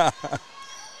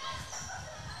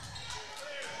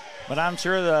 But I'm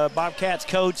sure the Bobcats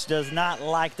coach does not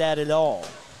like that at all.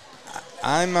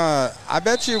 I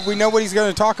bet you we know what he's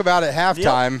going to talk about at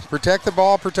halftime. Yep. Protect the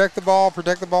ball, protect the ball,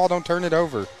 protect the ball, don't turn it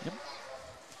over. Yep.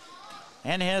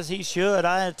 And as he should.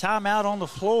 I had a timeout on the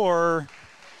floor.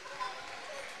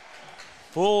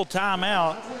 Full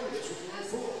timeout.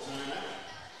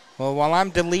 Well, while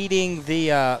I'm deleting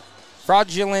the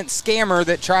fraudulent scammer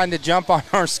that trying to jump on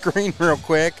our screen real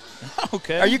quick.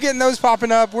 Okay. Are you getting those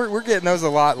popping up? We're getting those a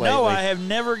lot lately. No, I have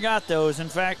never got those. In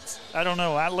fact, I don't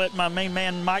know. I let my main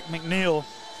man, Mike McNeil,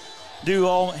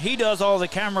 he does all the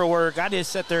camera work. I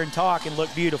just sit there and talk and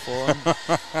look beautiful.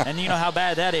 And you know how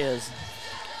bad that is.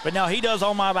 But no, he does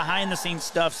all my behind-the-scenes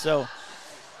stuff. So,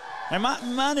 and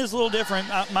mine is a little different.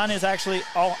 Mine is actually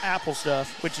all Apple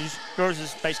stuff, yours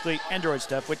is basically Android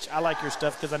stuff, which I like your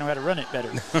stuff because I know how to run it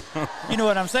better. You know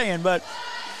what I'm saying? But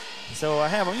so I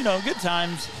have, good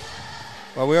times.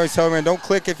 Well, we always tell them, don't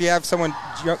click if you have someone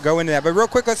go into that. But real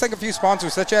quick, let's thank a few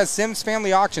sponsors, such as Sims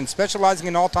Family Auctions, specializing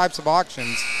in all types of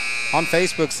auctions. On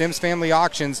Facebook, Sims Family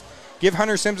Auctions. Give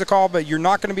Hunter Sims a call, but you're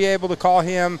not going to be able to call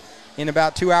him in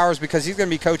about 2 hours because he's going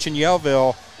to be coaching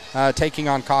Yellville, taking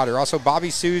on Cotter. Also, Bobby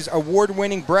Sue's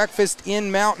award-winning breakfast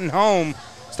in Mountain Home.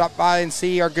 Stop by and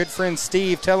see our good friend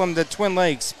Steve. Tell him the Twin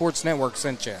Lakes Sports Network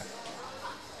sent you.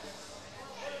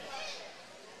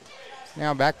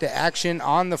 Now back to action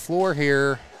on the floor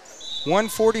here.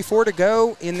 1:44 to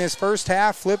go in this first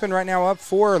half. Flippin right now up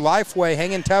 4. Lifeway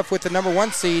hanging tough with the number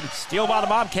 1 seed. Steal by the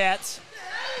Bobcats.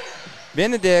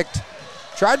 Benedict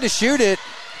tried to shoot it.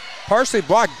 Partially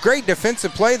blocked. Great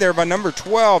defensive play there by number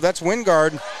 12. That's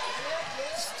Wingard.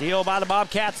 Steal by the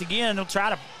Bobcats again.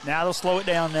 They'll slow it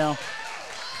down now.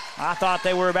 I thought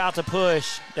they were about to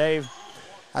push, Dave.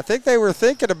 I think they were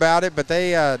thinking about it, but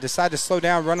they decided to slow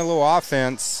down, run a little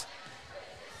offense.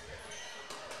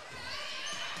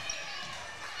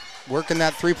 Working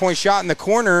that three-point shot in the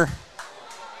corner.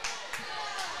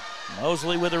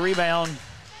 Mosley with a rebound.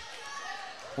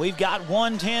 We've got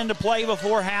 1:10 to play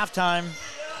before halftime.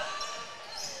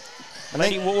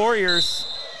 Lady Warriors.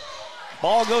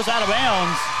 Ball goes out of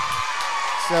bounds.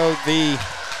 So the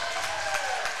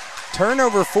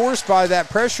turnover forced by that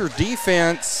pressure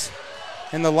defense,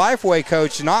 and the Lifeway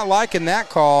coach not liking that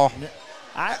call.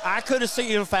 I could have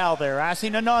seen a foul there. I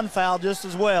seen a non-foul just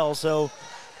as well. So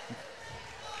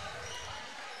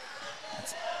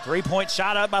 3-point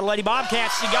shot up by Lady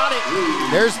Bobcats. She got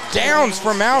it. There's Downs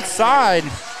from outside.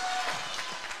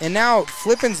 And now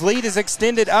Flippin's lead is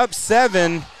extended up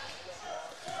 7.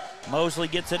 Mosley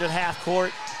gets it at half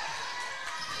court.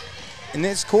 In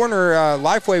this corner,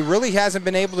 Lifeway really hasn't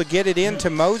been able to get it into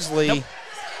Mosley. Nope.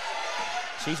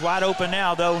 She's wide open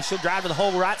now, though. She'll drive to the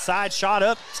whole right side. Shot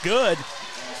up. It's good.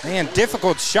 Man,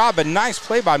 difficult shot, but nice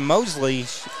play by Mosley.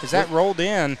 Is that rolled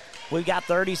in? We've got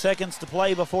 30 seconds to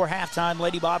play before halftime.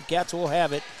 Lady Bobcats will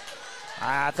have it.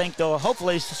 I think they'll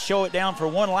hopefully show it down for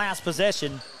one last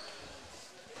possession.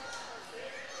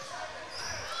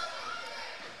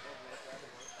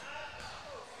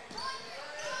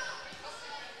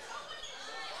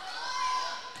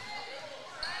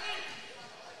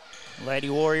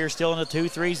 Lady Warriors still in the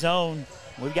 2-3 zone.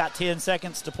 We've got 10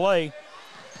 seconds to play.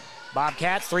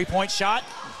 Bobcats, 3-point shot.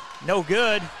 No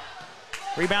good.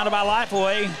 Rebounded by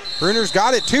Lifeway. Bruner's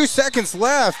got it. 2 seconds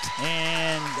left.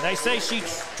 And they say she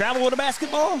traveled with a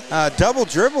basketball? Double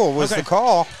dribble was the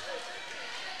call.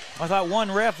 I thought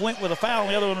one ref went with a foul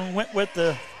and the other one went with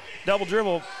the double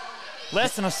dribble.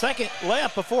 Less than a second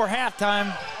left before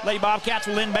halftime. Lady Bobcats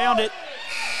will inbound it.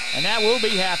 And that will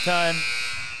be halftime.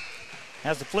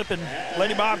 As the Flippin'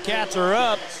 Lady Bobcats are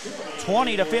up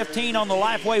 20-15 on the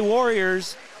Lifeway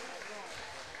Warriors.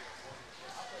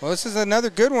 Well, this is another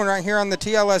good one right here on the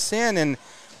TLSN, and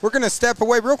we're going to step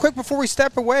away. Real quick before we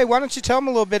step away, why don't you tell them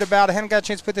a little bit about, I haven't got a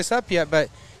chance to put this up yet, but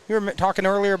you were talking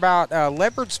earlier about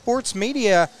Leopard Sports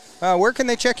Media. Where can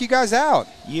they check you guys out?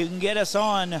 You can get us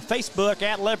on Facebook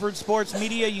at Leopard Sports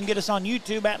Media. You can get us on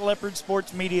YouTube at Leopard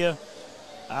Sports Media.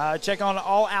 Check on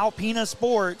all Alpina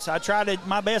sports. I try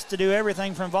my best to do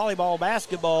everything from volleyball,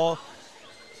 basketball,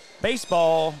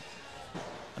 baseball.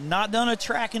 I've not done a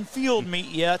track and field meet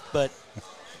yet, but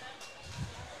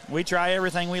we try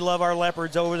everything. We love our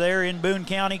Leopards over there in Boone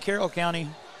County, Carroll County.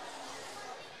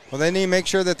 Well, they need to make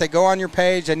sure that they go on your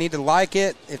page. They need to like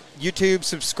it. If YouTube,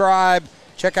 subscribe,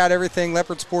 check out everything,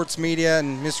 Leopard Sports Media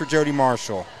and Mr. Jody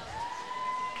Marshall.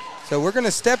 So we're going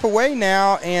to step away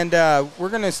now, and we're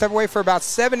going to step away for about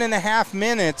 7.5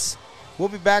 minutes. We'll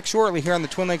be back shortly here on the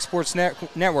Twin Lakes Sports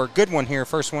Network. Good one here,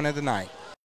 first one of the night.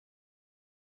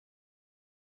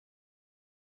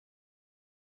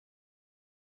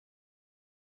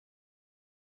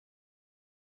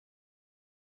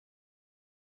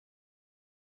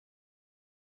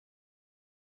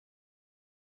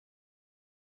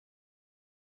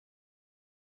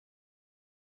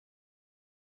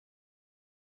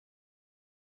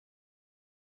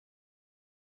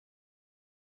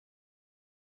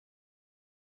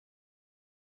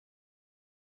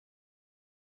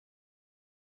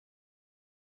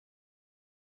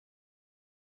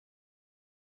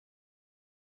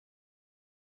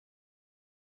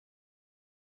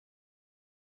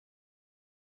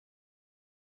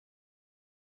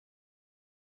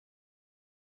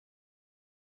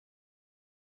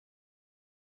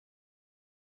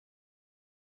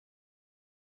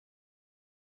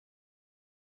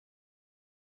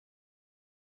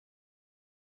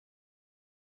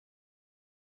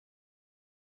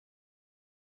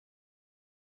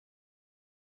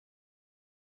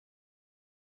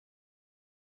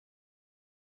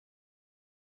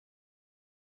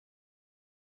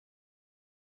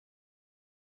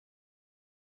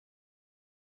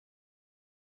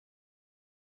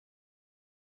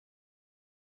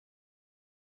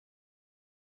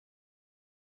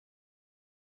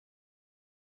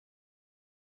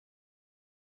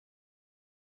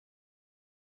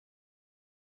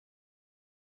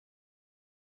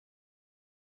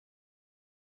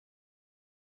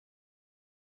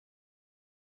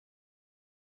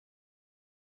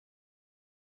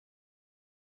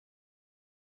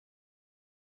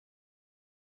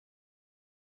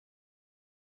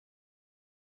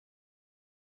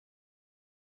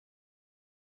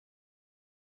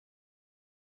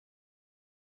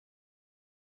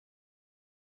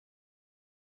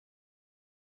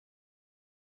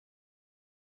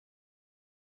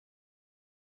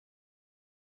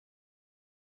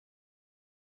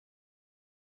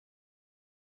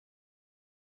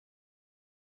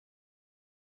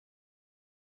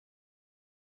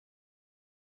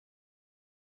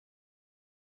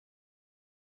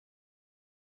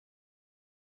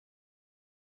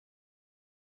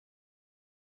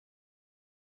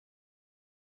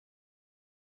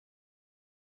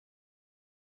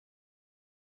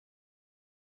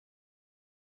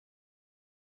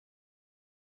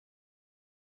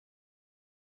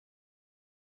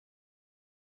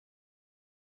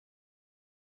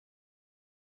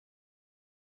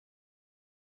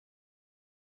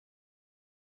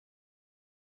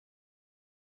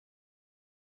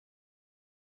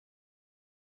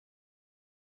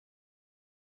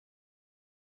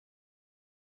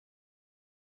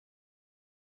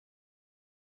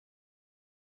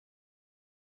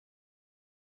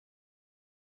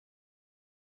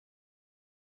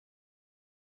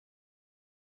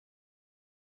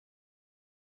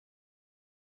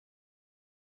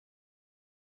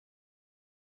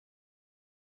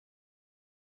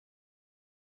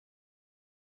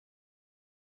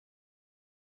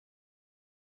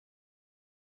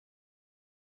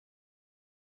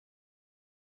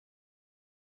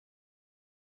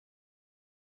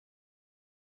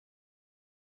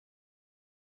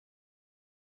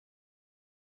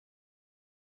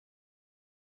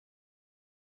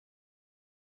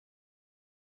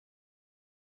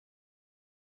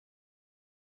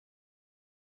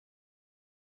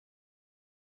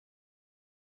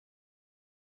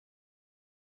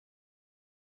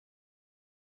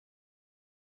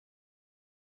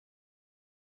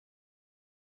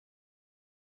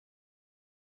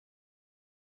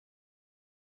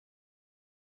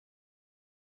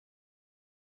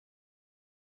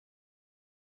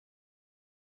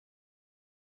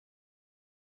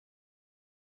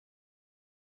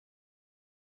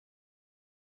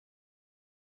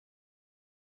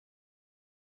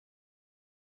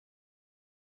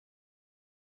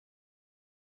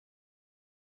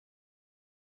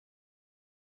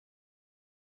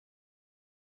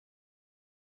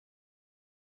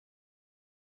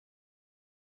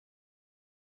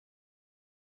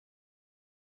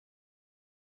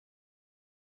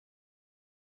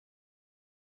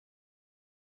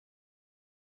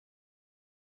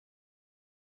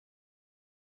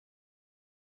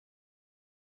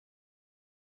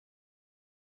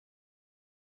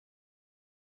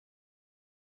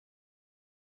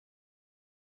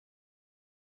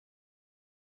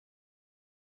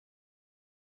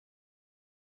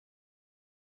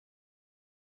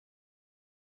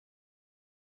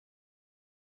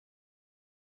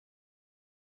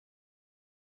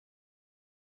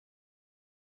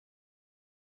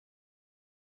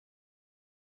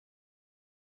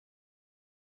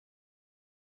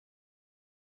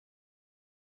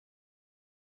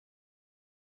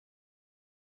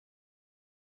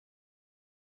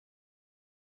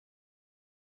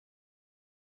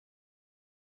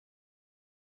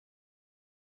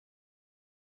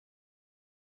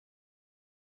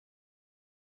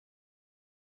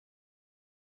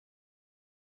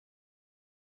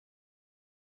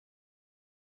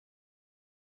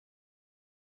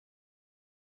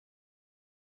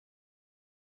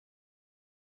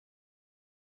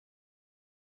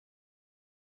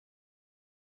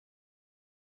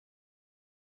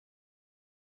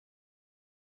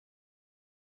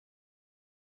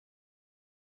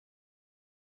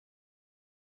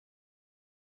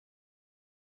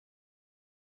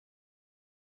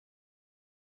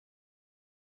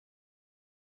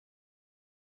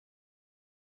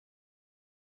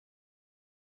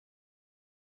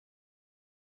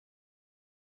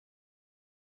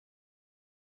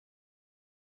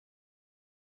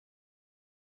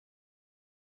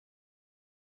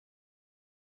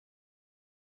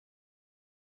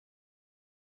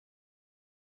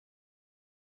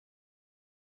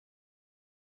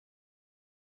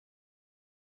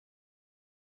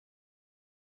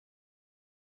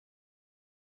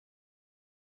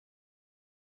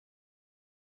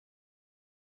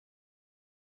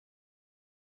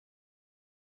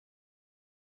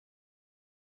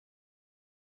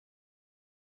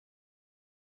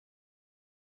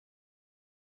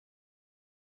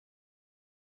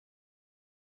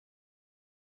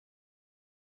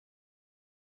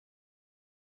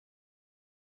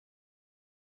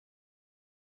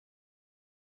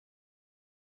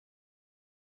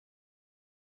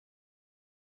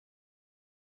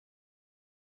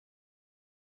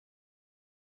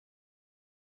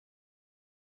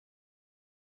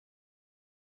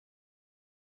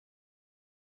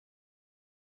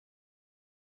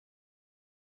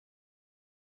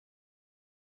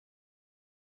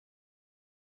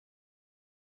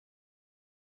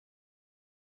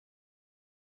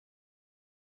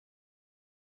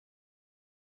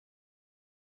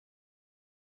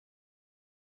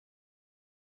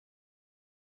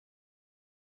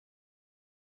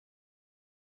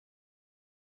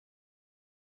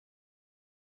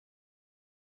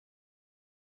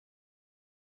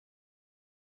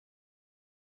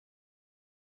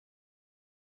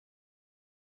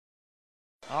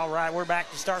 All right, we're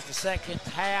back to start the second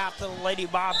half. The Lady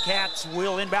Bobcats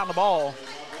will inbound the ball.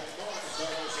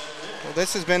 Well,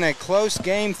 this has been a close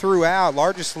game throughout.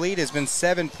 Largest lead has been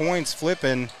 7 points,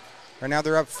 Flippin. Right now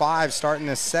they're up 5 starting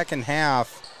the second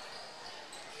half.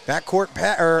 Backdoor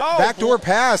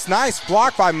pass. Nice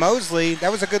block by Mosley.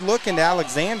 That was a good look into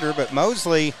Alexander, but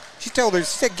Mosley, she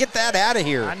said, get that out of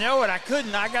here. I know it. I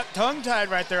couldn't. I got tongue-tied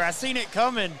right there. I seen it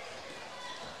coming.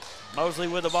 Mosley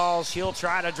with the ball. She'll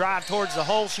try to drive towards the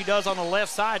hole. She does on the left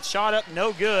side. Shot up,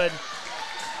 no good.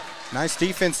 Nice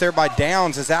defense there by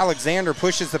Downs as Alexander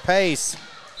pushes the pace.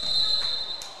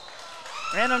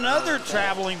 And another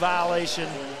traveling violation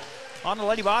on the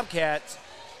Lady Bobcats.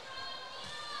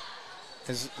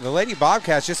 As the Lady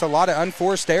Bobcats, just a lot of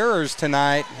unforced errors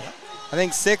tonight. Yep. I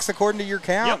think 6 according to your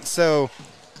count. Yep. So,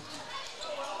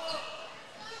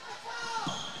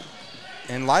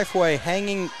 and Lifeway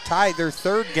hanging tight, their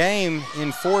 3rd game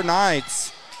in 4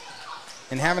 nights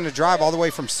and having to drive all the way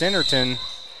from Centerton.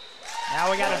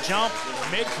 Now we got a jump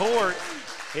mid-court.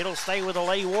 It'll stay with the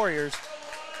Lady Warriors.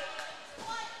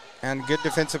 And good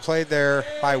defensive play there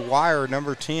by Wire,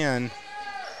 number 10.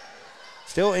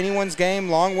 Still anyone's game,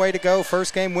 long way to go.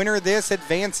 First game winner of this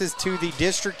advances to the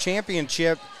district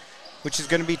championship, which is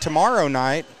going to be tomorrow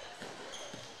night.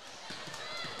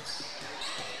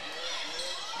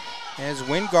 As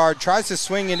Wingard tries to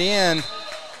swing it in.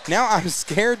 Now I'm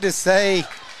scared to say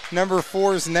number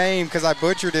 4's name because I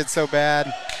butchered it so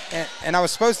bad. And I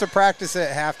was supposed to practice it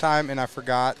at halftime, and I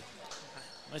forgot.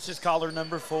 Let's just call her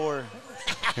number 4.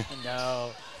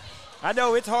 No. I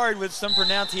know it's hard with some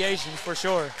pronunciations for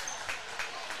sure.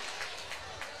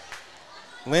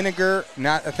 Liniger,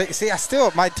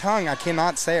 my tongue, I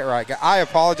cannot say it right. I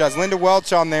apologize. Linda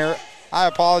Welch on there. I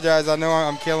apologize. I know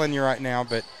I'm killing you right now,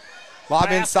 but lob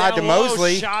pass inside to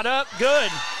Mosley. Shot up,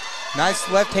 good. Nice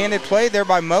left-handed play there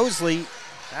by Mosley.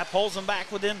 That pulls them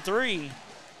back within 3.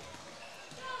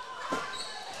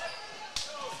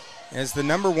 As the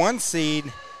number 1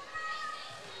 seed,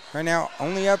 right now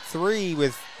only up 3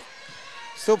 with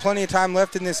still plenty of time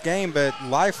left in this game, but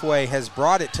Lifeway has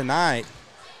brought it tonight.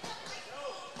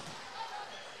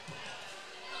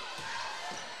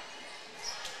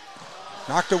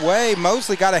 Knocked away.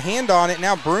 Mosley got a hand on it.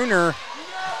 Now Bruner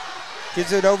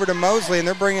gives it over to Mosley, and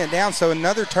they're bringing it down. So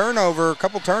another turnover, a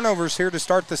couple turnovers here to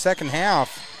start the second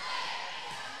half.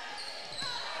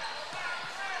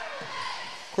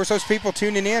 Of course, those people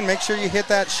tuning in, make sure you hit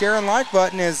that share and like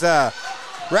button as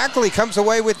Rackley comes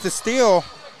away with the steal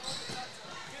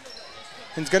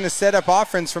and is going to set up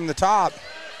offense from the top.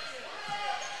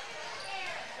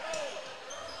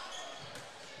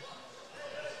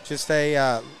 Just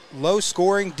a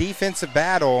low-scoring defensive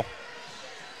battle.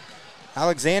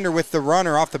 Alexander with the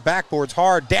runner off the backboards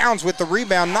hard. Downs with the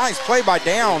rebound. Nice play by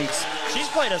Downs. She's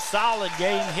played a solid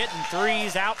game, hitting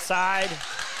 3s outside.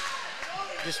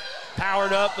 Just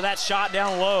powered up with that shot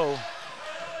down low.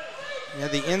 Yeah,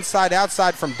 the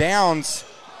inside-outside from Downs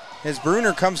as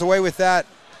Bruner comes away with that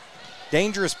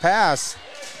dangerous pass.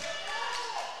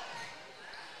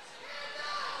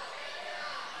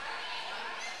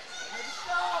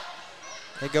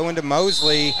 They go into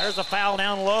Mosley. There's a foul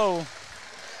down low.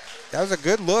 That was a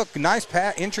good look. Nice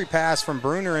entry pass from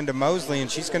Bruner into Mosley, and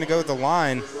she's going to go to the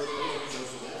line.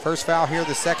 First foul here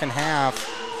the second half.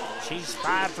 She's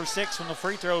 5 for 6 from the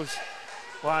free throws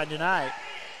line tonight.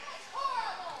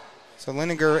 So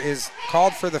Liniger is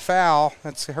called for the foul.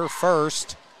 That's her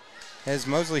first as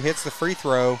Mosley hits the free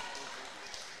throw.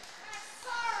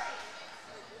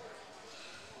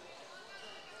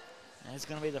 And it's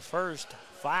going to be the first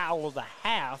foul of the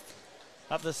half,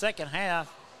 of the second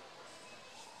half.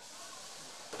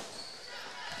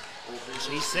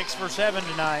 She's 6 for 7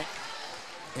 tonight.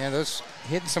 Yeah, those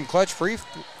hitting some clutch free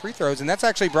throws, and that's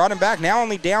actually brought him back. Now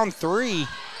only down 3.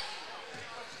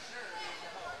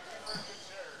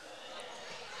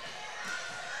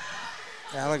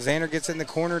 Alexander gets in the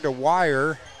corner to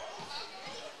Wire.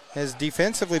 As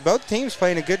defensively, both teams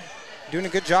doing a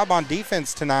good job on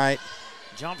defense tonight.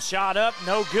 Jump shot up,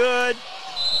 no good.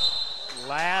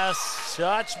 Last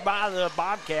touch by the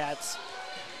Bobcats.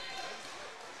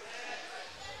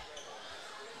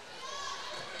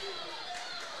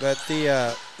 But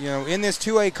in this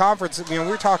 2A conference, we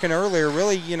were talking earlier,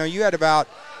 really, you had about,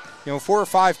 4 or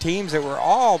 5 teams that were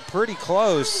all pretty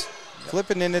close.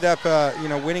 Flippin ended up,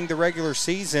 winning the regular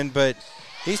season, but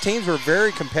these teams were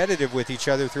very competitive with each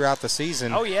other throughout the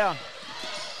season. Oh, yeah.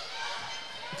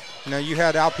 You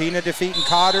had Alpena defeating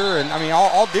Cotter, and,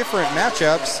 all different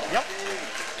matchups. Yep.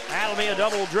 That'll be a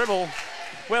double dribble.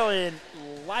 Well,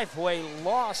 Lifeway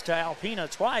lost to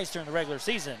Alpena twice during the regular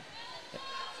season.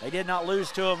 They did not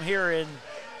lose to them here in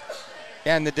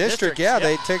Yeah, in the district, Yep.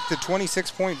 they took the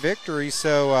 26-point victory.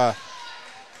 So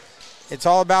it's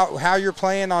all about how you're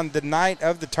playing on the night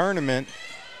of the tournament.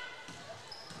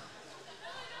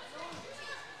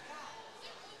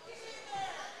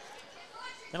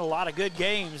 Been a lot of good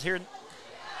games here.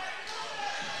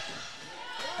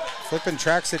 Flippin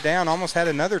tracks it down, almost had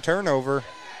another turnover.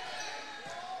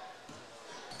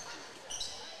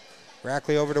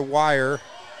 Rackley over to Wire.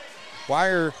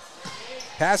 Wire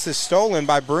pass is stolen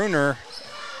by Bruner.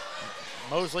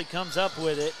 Mosley comes up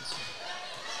with it.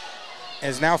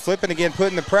 As now Flippin again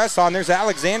putting the press on. There's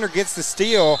Alexander gets the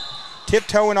steal.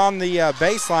 Tiptoeing on the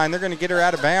baseline. They're going to get her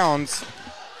out of bounds.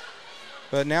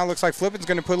 But now it looks like Flippin's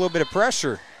going to put a little bit of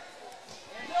pressure.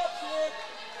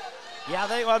 Yeah,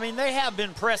 they have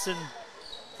been pressing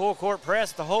full court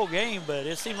press the whole game, but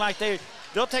it seemed like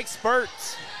they'll take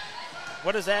spurts.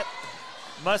 What is that?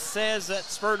 Must says that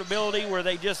spurt ability where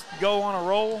they just go on a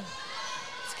roll.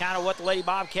 It's kind of what the Lady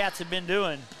Bobcats have been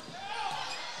doing.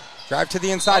 Drive to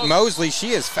the inside. Mosley, she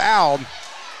is fouled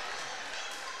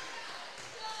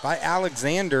by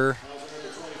Alexander.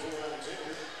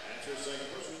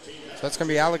 So that's going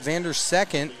to be Alexander's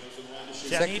second.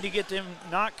 See, I need to get them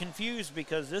not confused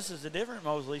because this is a different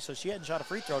Mosley, so she hadn't shot a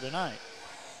free throw tonight.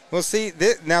 Well, see,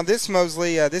 now this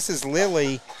Mosley, this is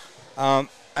Lily.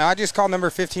 I just called number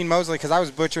 15 Mosley because I was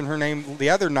butchering her name the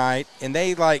other night, and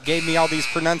they gave me all these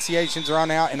pronunciations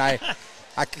around out, and I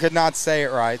could not say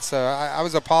it right. So I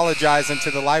was apologizing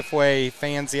to the Lifeway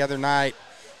fans the other night.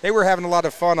 They were having a lot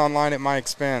of fun online at my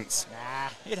expense.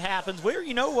 Nah, it happens.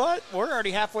 You know what? We're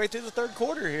already halfway through the third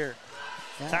quarter here.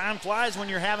 Yeah. Time flies when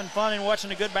you're having fun and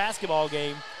watching a good basketball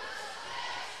game.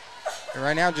 And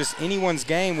right now, just anyone's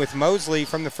game with Mosley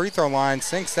from the free throw line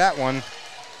sinks that one.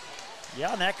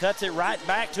 Yeah, and that cuts it right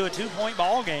back to a 2-point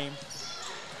ball game.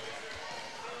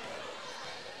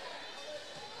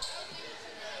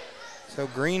 So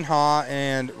Greenhaw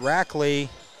and Rackley.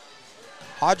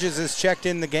 Hodges has checked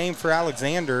in the game for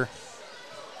Alexander.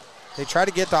 They try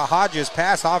to get the Hodges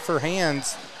pass off her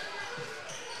hands.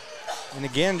 And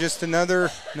again, just another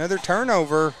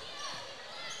turnover.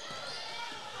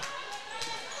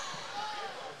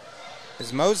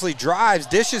 As Mosley drives,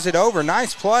 dishes it over.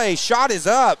 Nice play. Shot is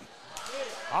up.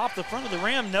 Off the front of the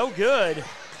rim, no good.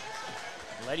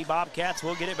 Lady Bobcats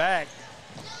will get it back.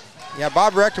 Yeah,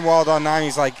 Bob Rechtenwald on 9,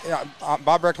 he's like,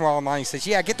 Bob Rechtenwald on 9, he says,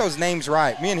 yeah, get those names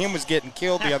right. Me and him was getting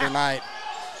killed the other night.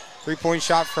 3-point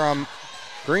shot from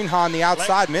Greenhaw on the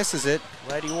outside, misses it.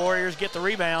 Lady Warriors get the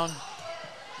rebound.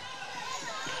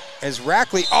 As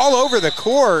Rackley all over the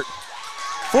court,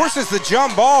 forces the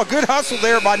jump ball. Good hustle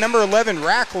there by number 11,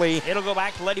 Rackley. It'll go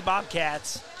back to Lady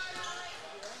Bobcats.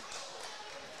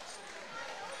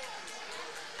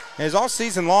 As all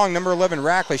season long, number 11,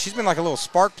 Rackley, she's been like a little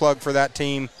spark plug for that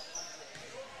team.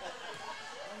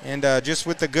 And just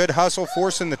with the good hustle,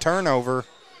 forcing the turnover.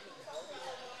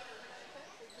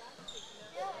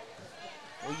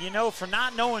 Well, you know, for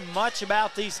not knowing much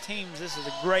about these teams, this is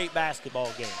a great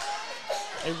basketball game.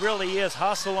 It really is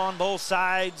hustle on both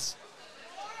sides.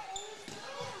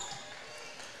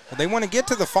 Well, they want to get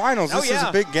to the finals. This is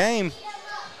a big game.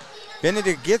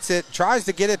 Benedict gets it, tries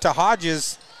to get it to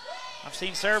Hodges. I've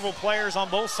seen several players on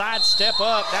both sides step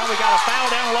up. Now we got a foul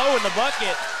down low in the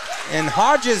bucket. And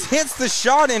Hodges hits the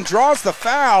shot and draws the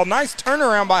foul. Nice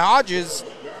turnaround by Hodges.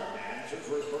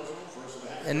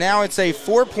 And now it's a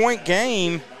 4-point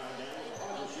game.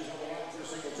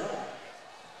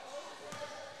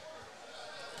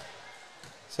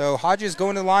 So Hodges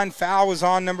going to the line. Foul was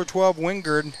on number 12,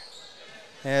 Wingard,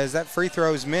 as that free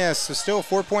throw is missed. So still a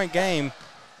 4-point game.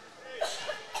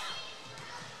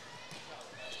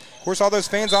 Of course, all those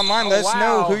fans online, let us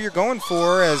know who you're going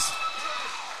for as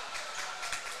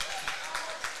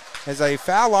a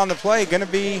foul on the play. Going to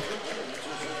be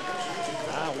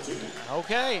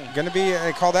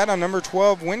they call that on number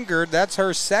 12, Wingard. That's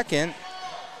her second.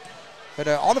 But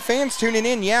all the fans tuning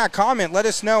in, comment. Let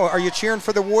us know. Are you cheering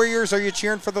for the Warriors? Or are you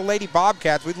cheering for the Lady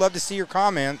Bobcats? We'd love to see your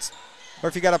comments. Or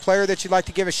if you got a player that you'd like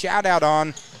to give a shout out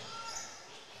on.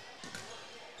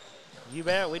 You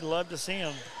bet. We'd love to see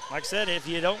them. Like I said, if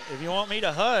you want me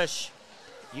to hush,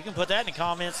 you can put that in the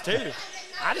comments too.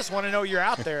 I just want to know you're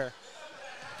out there.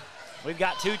 We've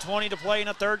got 2:20 to play in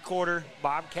the third quarter.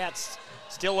 Bobcats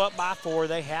still up by 4.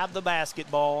 They have the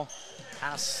basketball.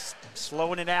 Kind of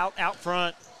slowing it out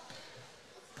front.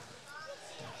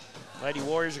 Lady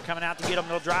Warriors are coming out to get them.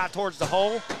 They'll drive towards the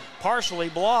hole. Partially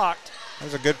blocked. That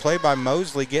was a good play by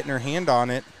Mosley getting her hand on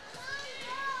it.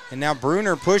 And now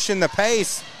Bruner pushing the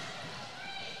pace.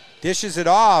 Dishes it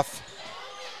off.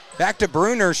 Back to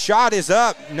Bruner. Shot is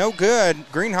up. No good.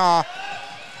 Greenhaw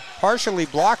partially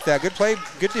blocked that. Good play,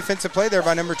 good defensive play there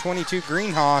by number 22,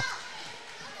 Greenhaw.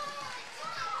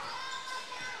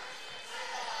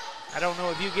 I don't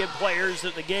know if you give players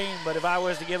at the game, but if I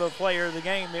was to give a player of the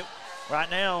game, right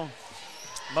now,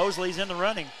 Mosley's in the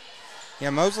running.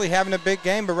 Yeah, Mosley having a big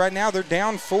game, but right now they're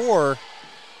down 4.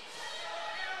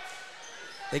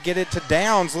 They get it to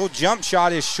Downs. Little jump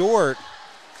shot is short.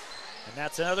 And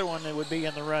that's another one that would be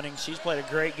in the running. She's played a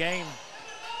great game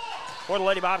for the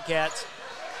Lady Bobcats.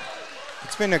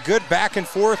 It's been a good back and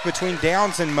forth between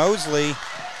Downs and Mosley,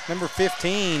 number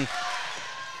 15.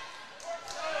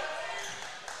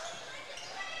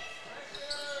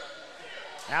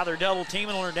 Now they're double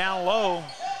teaming her down low.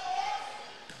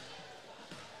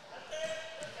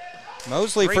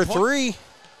 Mosley for 3.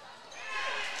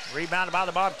 Rebounded by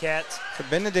the Bobcats. So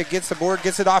Benedict gets the board,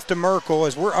 gets it off to Merkel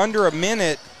as we're under a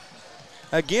minute.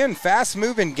 Again,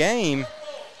 fast-moving game.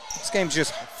 This game's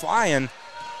just flying.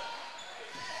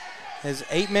 Is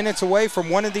 8 minutes away from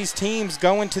one of these teams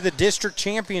going to the district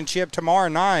championship tomorrow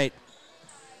night.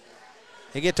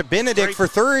 They get to Benedict for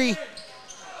 3.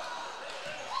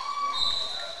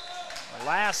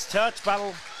 Last touch by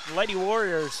the Lady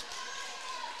Warriors.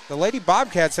 The Lady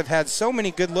Bobcats have had so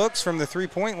many good looks from the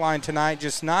three-point line tonight,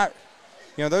 just not,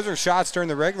 those are shots during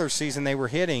the regular season they were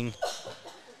hitting.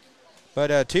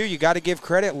 But, too, you got to give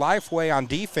credit Lifeway on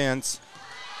defense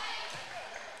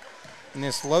in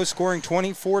this low-scoring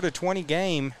 24-20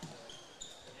 game.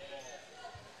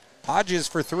 Hodges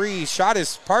for 3. Shot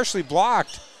is partially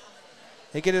blocked.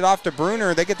 They get it off to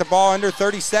Bruner. They get the ball under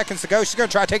 30 seconds to go. She's going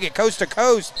to try to take it coast to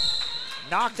coast.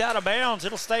 Knocked out of bounds.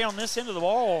 It'll stay on this end of the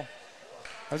ball.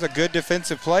 That was a good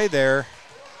defensive play there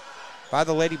by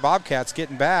the Lady Bobcats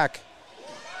getting back.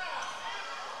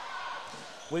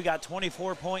 We got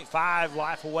 24.5.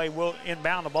 Lifeway will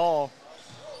inbound the ball.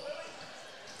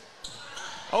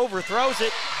 Overthrows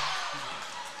it.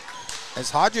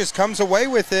 As Hodges comes away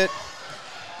with it.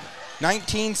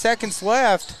 19 seconds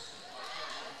left.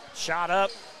 Shot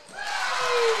up.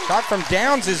 Shot from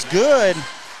Downs is good. You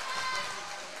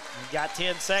got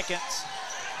 10 seconds.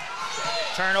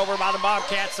 Turnover by the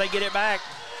Bobcats. They get it back.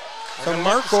 So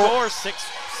Merkel scores 6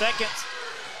 seconds.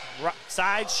 Right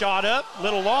side shot up.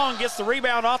 Little long. Gets the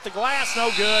rebound off the glass. No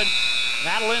good.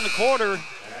 That'll end the quarter.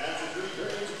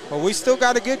 Well, we still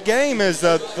got a good game as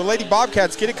the Lady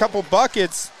Bobcats get a couple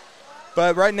buckets.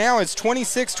 But right now it's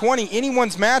 26-20.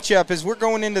 Anyone's matchup as we're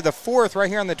going into the 4th right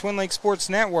here on the Twin Lakes Sports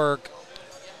Network.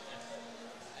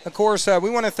 Of course,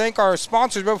 we want to thank our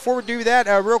sponsors. But before we do that,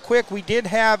 real quick, we did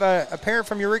have a parent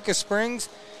from Eureka Springs.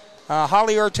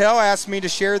 Holly Ortel asked me to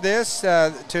share this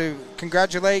to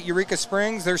congratulate Eureka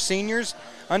Springs, their seniors,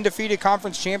 undefeated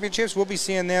conference championships. We'll be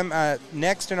seeing them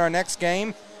next in our next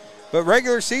game. But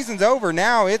regular season's over.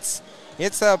 Now it's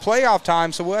playoff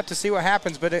time, so we'll have to see what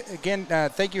happens. But again,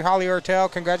 thank you, Holly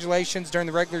Ortel. Congratulations during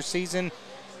the regular season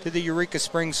to the Eureka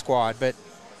Springs squad. But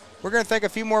we're going to thank a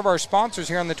few more of our sponsors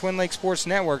here on the Twin Lakes Sports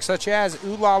Network, such as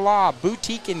Ooh La La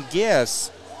Boutique and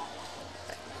Gifts.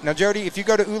 Now, Jody, if you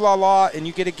go to Ooh La La and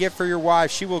you get a gift for your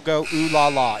wife, she will go Ooh La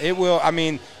La. It will,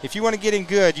 if you want to get in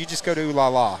good, you just go to Ooh La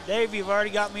La. Dave, you've already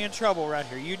got me in trouble right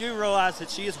here. You do realize that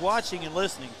she is watching and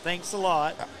listening. Thanks a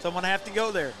lot. So I'm going to have to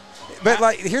go there.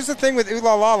 But, here's the thing with Ooh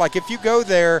La La. If you go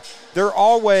there, they're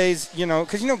always,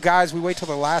 because, guys, we wait till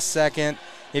the last second.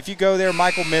 If you go there,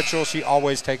 Michael Mitchell, she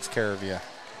always takes care of you.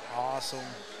 Awesome.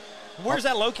 Where's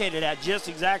that located at, just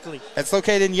exactly? It's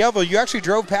located in Yellville. You actually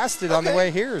drove past it on the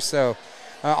way here. So,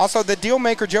 also the deal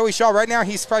maker, Joey Shaw, right now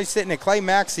he's probably sitting at Clay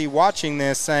Maxey watching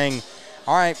this saying,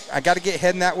 all right, I got to get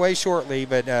heading that way shortly.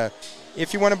 But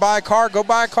if you want to buy a car, go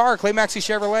buy a car. Clay Maxey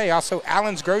Chevrolet. Also,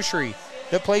 Allen's Grocery,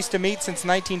 the place to meet since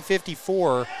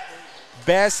 1954.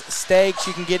 Best steaks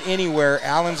you can get anywhere,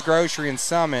 Allen's Grocery in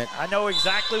Summit. I know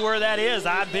exactly where that is.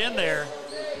 I've been there.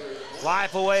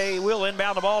 Lifeway will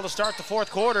inbound the ball to start the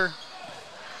 4th quarter.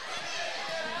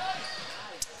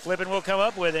 Flippin will come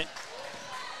up with it.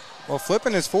 Well,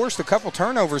 Flippin has forced a couple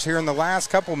turnovers here in the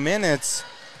last couple minutes.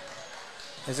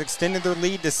 Has extended their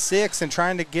lead to 6 and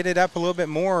trying to get it up a little bit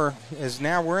more as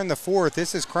now we're in the 4th.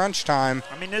 This is crunch time.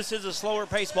 This is a slower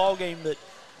paced ball game, but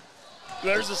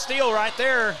there's a steal right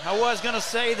there. I was going to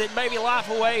say that maybe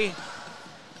Lifeway.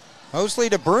 Mosley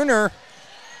to Bruner.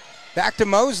 Back to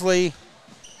Mosley.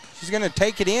 She's going to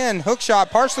take it in. Hook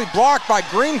shot partially blocked by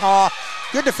Greenhaw.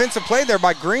 Good defensive play there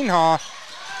by Greenhaw.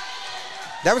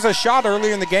 That was a shot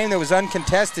earlier in the game that was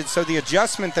uncontested, so the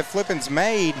adjustment that Flippin's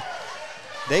made,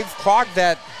 they've clogged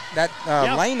that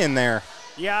lane in there.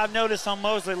 Yeah, I've noticed on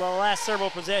Mosley the last several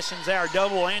possessions they are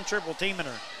double and triple teaming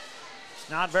her. It's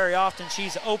not very often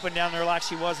she's open down there like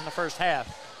she was in the first half.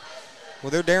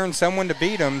 Well, they're daring someone to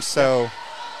beat them, so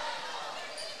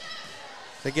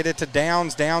They get it to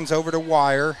Downs. Downs over to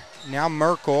Wire. Now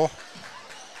Merkel.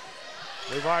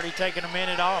 We've already taken a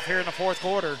minute off here in the fourth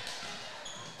quarter.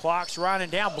 Clock's running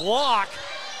down. Block.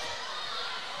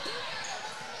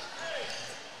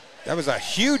 That was a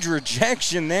huge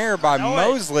rejection there by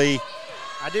Mosley.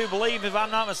 I do believe, if I'm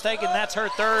not mistaken, that's her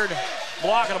third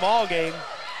block of the ball game.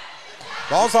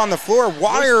 Ball's on the floor.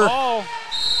 Wire. Ball.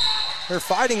 They're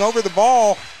fighting over the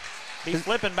ball. Be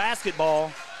flipping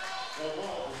basketball.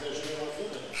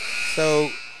 So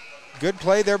good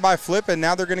play there by Flippin.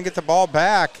 Now they're going to get the ball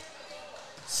back.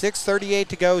 6:38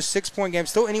 to go, 6-point game.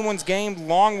 Still anyone's game,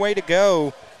 long way to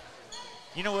go.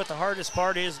 You know what the hardest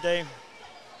part is, Dave?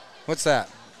 What's that?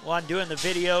 Well, I'm doing the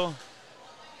video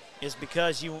is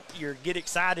because you get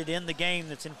excited in the game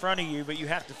that's in front of you, but you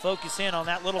have to focus in on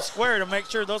that little square to make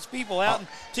sure those people out in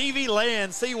TV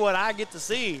land see what I get to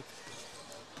see.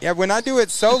 Yeah, when I do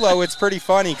it solo, it's pretty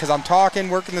funny because I'm talking,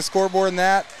 working the scoreboard and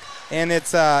that, and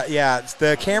it's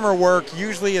the camera work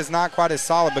usually is not quite as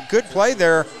solid, but good play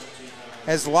there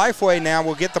as Lifeway now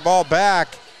will get the ball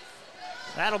back.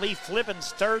 That'll be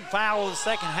Flippin's third foul of the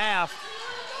second half.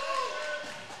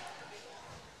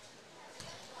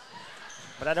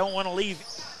 But I don't want to leave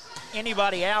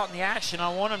anybody out in the action.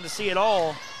 I want them to see it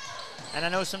all. And I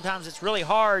know sometimes it's really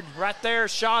hard. Right there,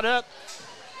 shot up.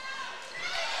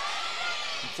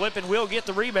 Flippin will get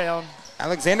the rebound.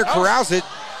 Alexander corrals it.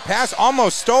 Pass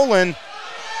almost stolen.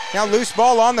 Now loose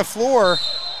ball on the floor.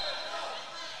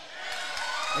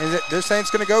 And they're saying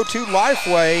it's going to go to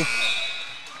Lifeway.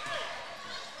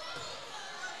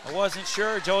 I wasn't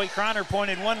sure. Joey Kreiner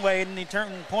pointed one way and he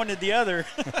turned and pointed the other.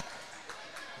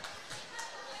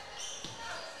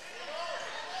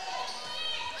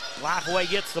 Lifeway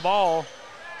gets the ball.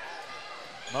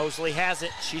 Mosley has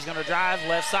it. She's going to drive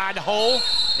left side hole.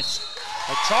 It's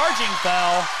a charging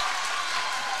foul.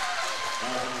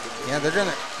 Yeah, they're going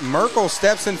to. Merkel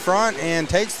steps in front and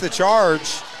takes the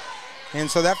charge. And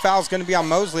so that foul's going to be on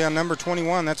Mosley on number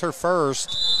 21. That's her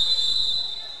first.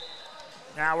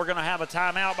 Now we're going to have a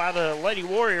timeout by the Lady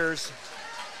Warriors.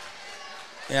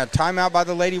 Yeah, timeout by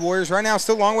the Lady Warriors. Right now,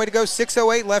 still a long way to go.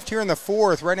 6:08 left here in the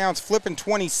fourth. Right now it's Flippin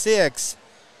 26.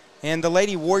 And the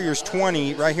Lady Warriors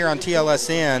 20 right here on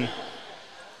TLSN.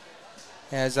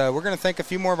 As we're going to thank a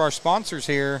few more of our sponsors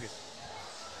here.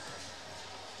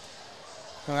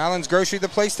 Allen's Grocery, the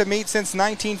place to meet since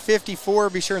 1954.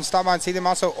 Be sure and stop by and see them.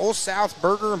 Also, Old South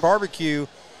Burger and Barbecue,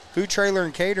 Food Trailer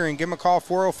and Catering. Give them a call,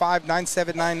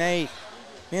 405-9798.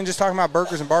 Man, just talking about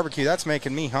burgers and barbecue, that's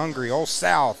making me hungry. Old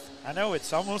South. I know,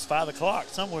 it's almost 5 o'clock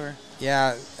somewhere.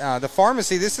 Yeah, the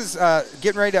pharmacy, this is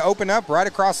getting ready to open up right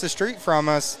across the street from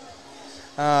us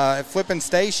at Flippin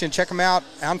Station. Check them out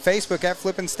on Facebook at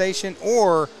Flippin Station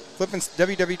or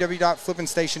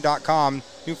www.flippinstation.com.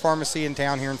 New pharmacy in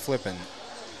town here in Flippin.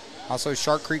 Also,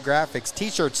 Shark Creek Graphics,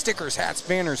 T-shirts, stickers, hats,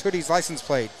 banners, hoodies, license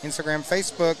plate, Instagram,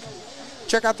 Facebook.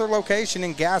 Check out their location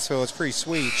in Gassville. It's pretty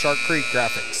sweet. Shark Creek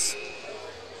Graphics.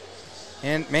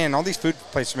 And, man, all these food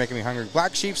places are making me hungry.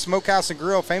 Black Sheep Smokehouse and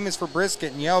Grill, famous for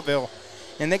brisket in Yellville.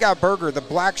 And they got a burger, the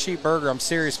Black Sheep Burger. I'm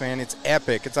serious, man. It's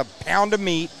epic. It's a pound of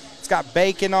meat. It's got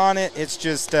bacon on it. It's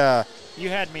just you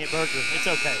had me at burger. It's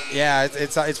okay. Yeah,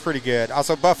 it's pretty good.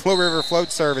 Also, Buffalo River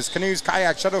Float Service, canoes,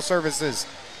 kayak, shuttle services,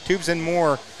 tubes, and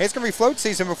more. Hey, it's going to be float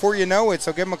season before you know it,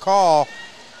 so give them a call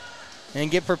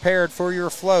and get prepared for your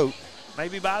float.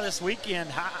 Maybe by this weekend,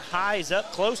 highs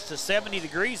up close to 70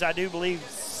 degrees, I do believe,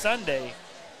 Sunday.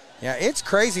 Yeah, it's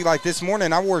crazy. Like this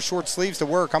morning, I wore short sleeves to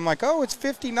work. I'm like, oh, it's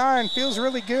 59, feels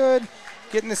really good.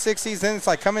 Getting the 60s, then it's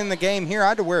like coming in the game here, I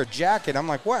had to wear a jacket. I'm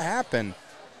like, what happened?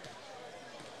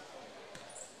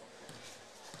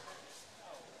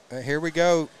 Here we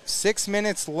go, 6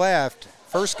 minutes left.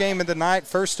 First game of the night,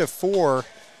 first of 4.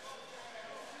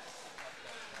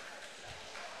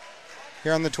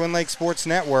 Here on the Twin Lakes Sports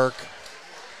Network.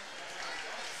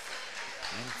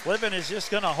 And Flippin is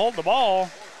just going to hold the ball.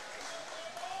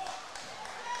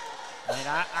 I mean,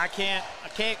 I can't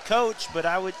coach, but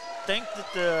I would think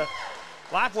that the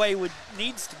Lifeway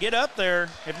needs to get up there.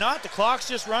 If not, the clock's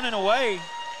just running away.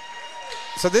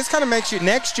 So this kind of makes you,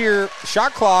 next year,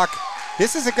 shot clock,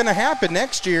 this isn't going to happen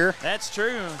next year. That's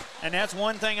true, and that's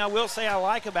one thing I will say I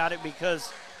like about it,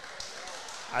 because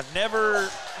I've never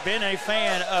been a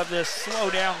fan of this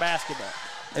slow-down basketball.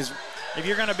 If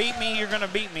you're going to beat me, you're going to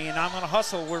beat me, and I'm going to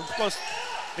hustle.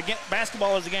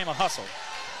 Basketball is a game of hustle.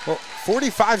 Well,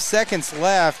 45 seconds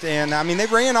left, and, I mean, they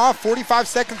ran off 45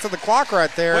 seconds of the clock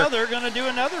right there. Well, they're going to do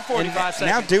another 45 seconds.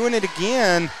 Now doing it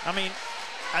again. I mean,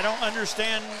 I don't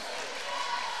understand.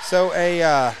 So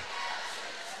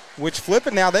which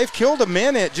Flippin now, they've killed a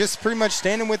minute just pretty much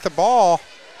standing with the ball.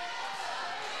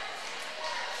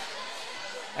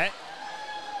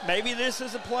 maybe this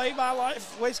is a play by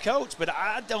Lifeway's coach, but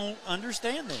I don't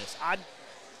understand this.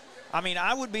 I mean,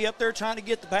 I would be up there trying to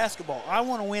get the basketball. I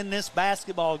want to win this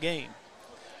basketball game.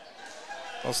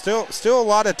 Well, still a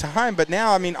lot of time, but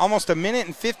now, I mean, almost a minute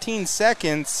and 15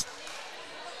 seconds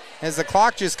as the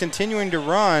clock just continuing to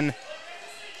run.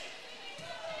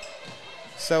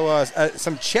 So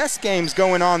some chess games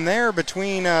going on there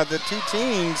between the two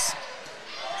teams.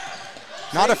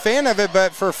 Not a fan of it,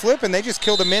 but for Flippin, they just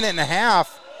killed a minute and a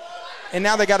half, and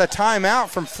now they got a timeout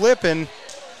from Flippin.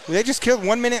 They just killed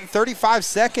 1 minute and 35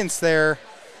 seconds there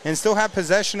and still have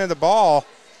possession of the ball.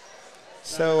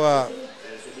 So,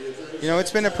 you know,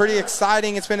 it's been a pretty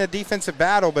exciting, it's been a defensive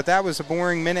battle, but that was a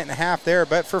boring minute and a half there.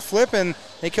 But for Flippin,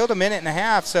 they killed a minute and a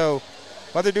half. So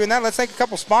while they're doing that, let's thank a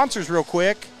couple sponsors real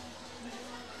quick,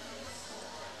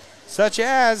 such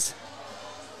as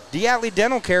Diatley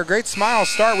Dental Care. Great smiles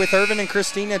start with Irvin and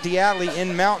Christina Diatley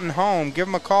in Mountain Home. Give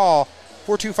them a call,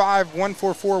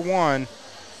 425-1441.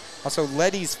 Also,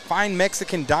 Letty's Fine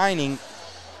Mexican Dining,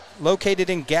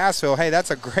 located in Gassville. Hey, that's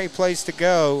a great place to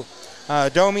go.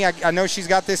 Domi, I know she's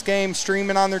got this game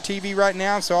streaming on their TV right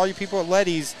now, so all you people at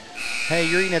Letty's, hey,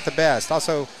 you're eating at the best.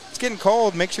 Also, it's getting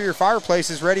cold. Make sure your fireplace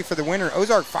is ready for the winter.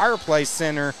 Ozark Fireplace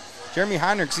Center. Jeremy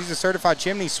Heinrichs, he's a certified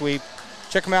chimney sweep.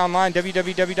 Check them out online,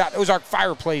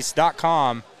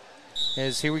 www.ozarkfireplace.com.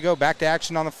 As here we go, back to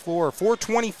action on the floor.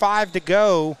 4:25 to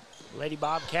go. Lady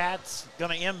Bobcats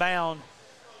going to inbound.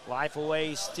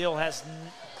 Lifeway still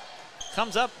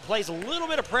comes up, plays a little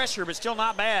bit of pressure, but still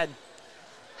not bad.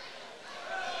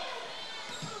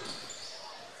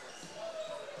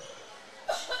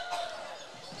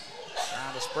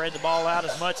 Trying to spread the ball out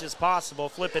as much as possible.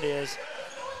 Flippin is.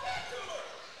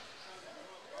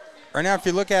 Right now, if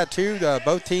you look at too,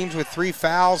 both teams with 3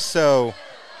 fouls, so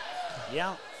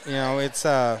yeah, you know it's.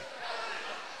 I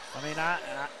mean,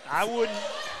 I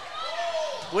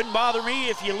wouldn't bother me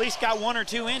if you at least got 1 or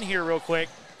 2 in here real quick,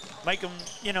 make them,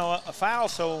 you know, a foul.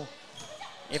 So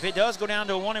if it does go down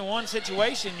to a 1-and-1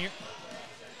 situation,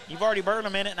 you've already burned a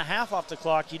minute and a half off the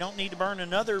clock. You don't need to burn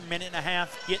another minute and a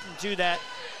half getting to that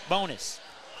bonus.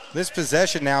 This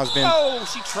possession now has been. Oh,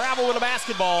 she traveled with a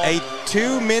basketball. A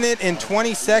 2-minute and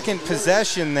 20-second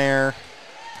possession there.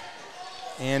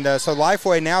 And so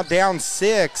Lifeway now down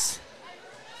 6.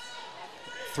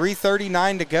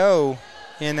 3:39 to go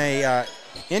in a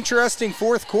interesting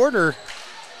fourth quarter.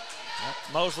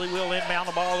 Mosley will inbound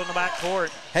the ball in the back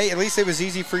court. Hey, at least it was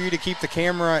easy for you to keep the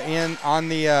camera in on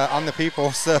the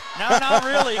people. So. No, not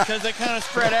really, because they kind of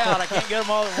spread out. I can't get them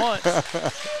all at once.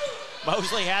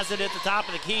 Mosley has it at the top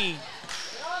of the key.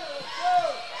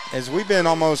 As we've been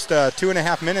almost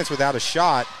 2.5 minutes without a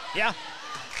shot. Yeah.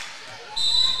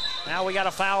 Now we got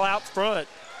a foul out front.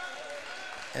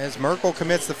 As Merkel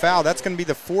commits the foul, that's going to be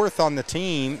the 4th on the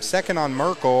team, 2nd on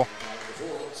Merkel.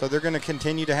 So they're going to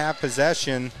continue to have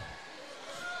possession.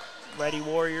 Lady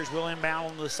Warriors will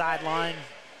inbound on the sideline.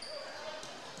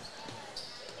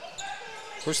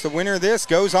 Of course, the winner of this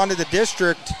goes on to the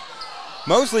district.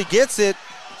 Mosley gets it.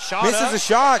 Shot misses up. a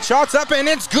shot. Shot's up, and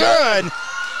it's good.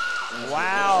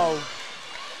 Wow.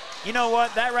 You know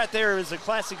what? That right there is a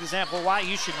classic example of why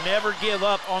you should never give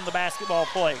up on the basketball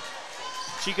play.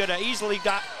 She could have easily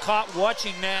got caught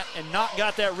watching that and not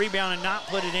got that rebound and not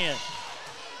put it in.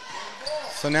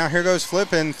 So now here goes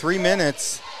Flippin, 3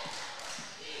 minutes.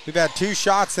 We've had 2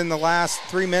 shots in the last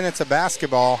 3 minutes of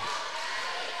basketball.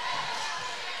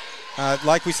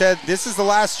 Like we said, this is the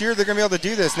last year they're going to be able to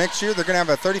do this. Next year they're going to have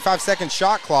a 35-second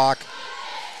shot clock,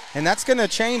 and that's going to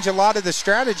change a lot of the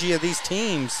strategy of these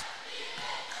teams.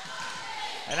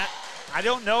 And I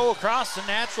don't know across the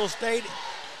natural state,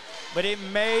 but it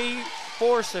may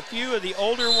force a few of the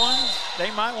older ones. They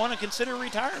might want to consider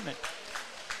retirement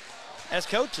as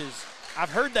coaches. I've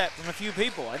heard that from a few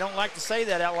people. I don't like to say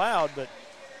that out loud, but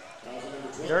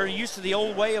they're used to the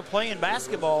old way of playing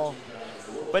basketball.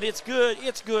 But it's good.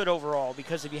 It's good overall,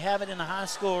 because if you have it in the high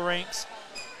school ranks,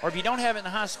 or if you don't have it in the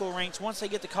high school ranks, once they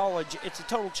get to college, it's a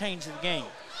total change of the game.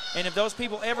 And if those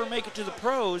people ever make it to the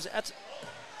pros,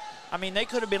 they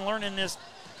could have been learning this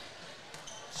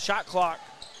shot clock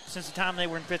since the time they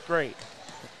were in 5th grade.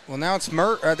 Well, now it's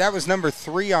that was number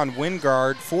 3 on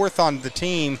Wingard, 4th on the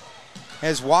team,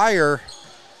 as Wire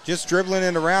just dribbling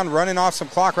it around, running off some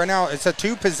clock. Right now it's a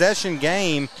 2-possession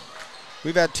game.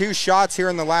 We've had 2 shots here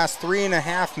in the last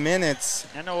 3.5 minutes.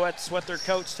 I know that's what their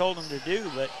coach told them to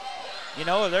do, but, you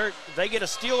know, they get a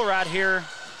steal right here.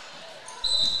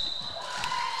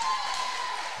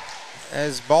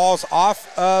 As ball's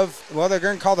off of, well, they're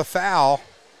going to call the foul.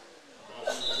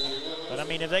 But, I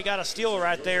mean, if they got a steal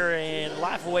right there and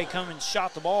Lifeway come and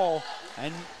shot the ball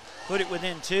and put it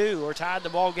within 2 or tied the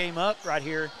ball game up right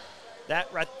here,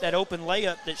 that open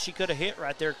layup that she could have hit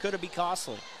right there could have been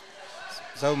costly.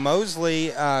 So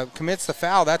Mosley commits the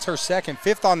foul. That's her second,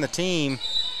 5th on the team.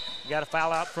 You got a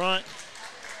foul out front.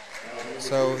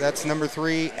 So that's number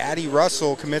 3. Addie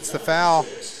Russell commits the foul.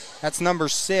 That's number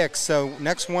 6. So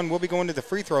next one will be going to the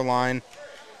free throw line.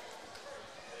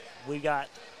 We got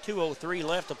 2:03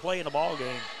 left to play in the ball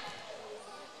game.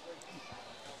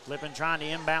 Flippin trying to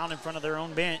inbound in front of their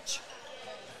own bench.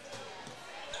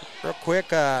 Real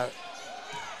quick,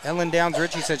 Ellen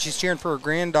Downs-Ritchie said she's cheering for her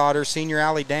granddaughter, senior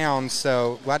Allie Downs.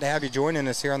 So glad to have you joining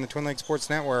us here on the Twin Lakes Sports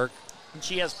Network. And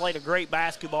she has played a great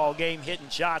basketball game, hitting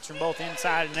shots from both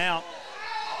inside and out.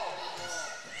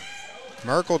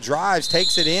 Merkel drives,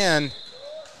 takes it in,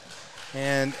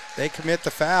 and they commit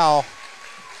the foul,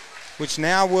 which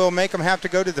now will make them have to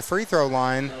go to the free throw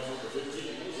line.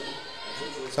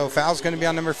 So foul's going to be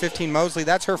on number 15, Mosley.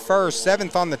 That's her first,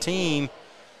 7th on the team,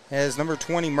 as number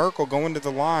 20, Merkel, going to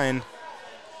the line.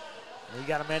 We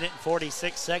got a minute and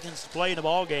 46 seconds to play in the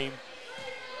ball game.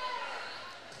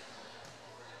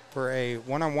 For a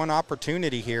one-on-one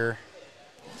opportunity here.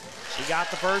 She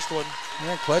got the first one.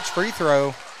 Yeah, clutch free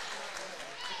throw.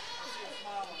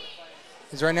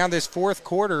 Is right now this fourth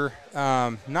quarter,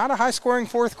 not a high-scoring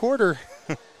fourth quarter.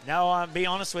 No, I'll be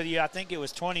honest with you, I think it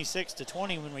was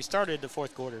 26-20 when we started the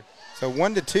fourth quarter. So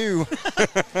 1-2.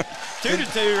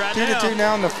 2-2 right now. 2-2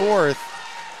 now in the fourth.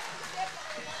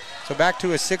 So back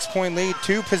to a 6-point lead,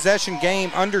 2-possession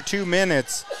game under 2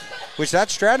 minutes, which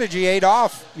that strategy ate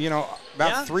off,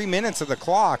 about 3 minutes of the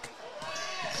clock.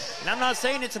 And I'm not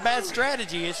saying it's a bad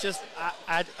strategy. It's just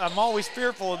I'm always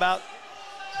fearful about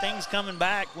things coming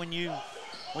back when you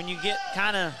get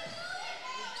kind of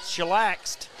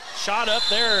shellaxed. Shot up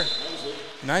there.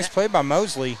 Nice play by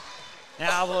Mosley.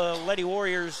 Now the Lady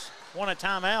Warriors want a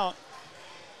timeout.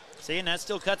 See, and that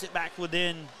still cuts it back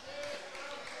within.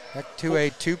 Back to a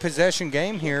 2-possession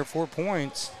game here, 4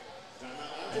 points.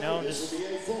 Just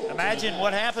imagine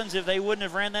what happens if they wouldn't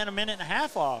have ran that a minute and a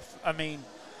half off. I mean,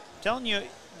 I'm telling you,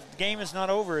 the game is not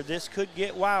over. This could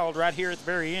get wild right here at the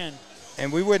very end.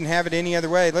 And we wouldn't have it any other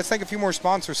way. Let's thank a few more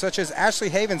sponsors, such as Ashley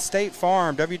Havens State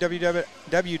Farm,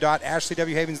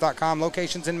 www.ashleywhavens.com,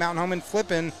 locations in Mountain Home and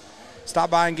Flippin. Stop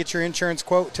by and get your insurance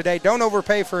quote today. Don't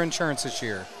overpay for insurance this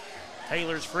year.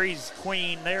 Taylor's Freeze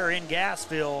Queen there in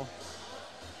Gassville.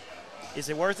 Is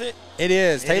it worth it? It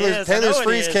is. Taylor's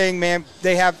Freeze King, man.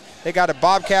 They got a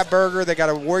Bobcat burger, they got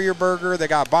a Warrior burger, they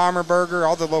got a Bomber burger,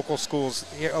 all the local schools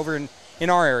here over in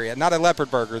our area. Not a Leopard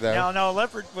burger, though. No,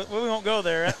 Leopard, we won't go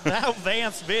there. Now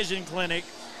Vance Vision Clinic.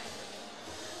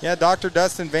 Yeah, Dr.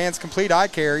 Dustin Vance, Complete Eye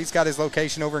Care. He's got his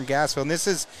location over in Gassville. And this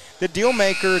is the deal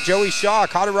maker, Joey Shaw,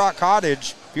 Cottle Rock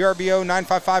Cottage, VRBO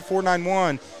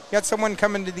 955-491. You got someone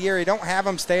coming to the area, don't have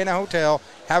them stay in a hotel,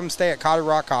 have them stay at Cottle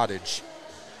Rock Cottage.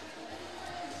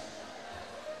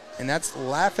 And that's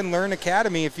Laugh and Learn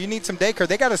Academy. If you need some daycare,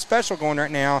 they got a special going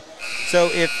right now. So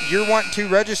if you're wanting to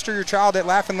register your child at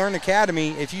Laugh and Learn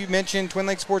Academy, if you mention Twin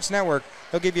Lakes Sports Network,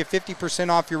 they'll give you 50%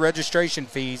 off your registration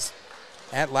fees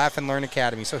at Laugh and Learn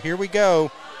Academy. So here we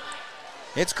go.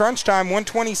 It's crunch time,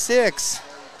 126.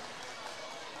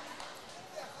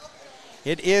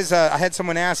 It is, I had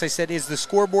someone ask, I said, is the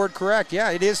scoreboard correct?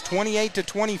 Yeah, it is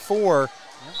 28-24.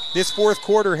 This fourth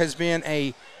quarter has been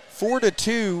a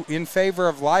 4-2 in favor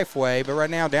of Lifeway, but right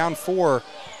now down 4. Of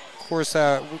course,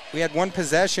 we had one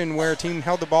possession where a team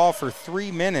held the ball for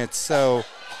 3 minutes. So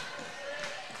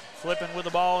Flippin with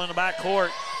the ball in the back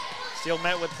court. Still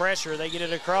met with pressure. They get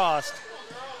it across.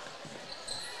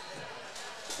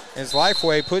 As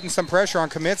Lifeway putting some pressure on,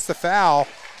 commits the foul.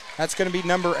 That's going to be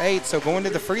number 8, so going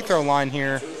to the free throw line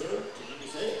here.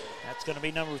 That's going to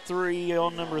be number 3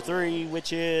 on number 3,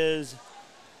 which is...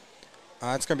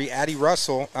 it's going to be Addie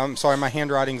Russell. I'm sorry, my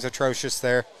handwriting's atrocious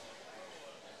there.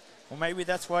 Well, maybe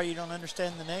that's why you don't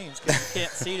understand the names, because you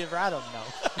can't see to write them, no.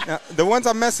 Now, the ones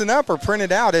I'm messing up are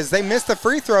printed out as they missed the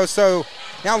free throw, so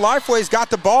now Lifeway's got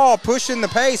the ball, pushing the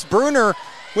pace. Bruner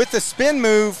with the spin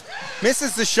move,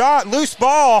 misses the shot, loose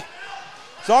ball.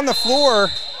 It's on the floor.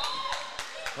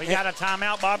 We got a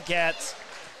timeout, Bobcats.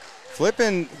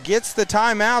 Flippin gets the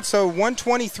timeout, so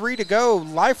 1:23 to go.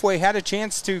 Lifeway had a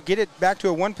chance to get it back to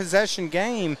a one-possession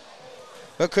game,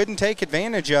 but couldn't take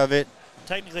advantage of it.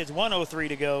 Technically, it's 1:03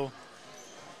 to go.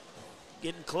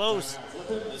 Getting close.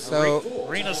 So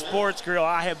Arena Sports Grill,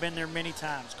 I have been there many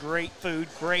times. Great food,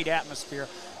 great atmosphere.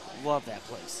 Love that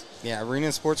place. Yeah,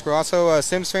 Arena Sports Grill. Also,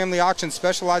 Sims Family Auction,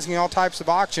 specializing in all types of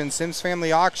auctions. Sims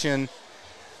Family Auction.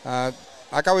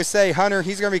 Like I always say, Hunter,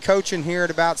 he's going to be coaching here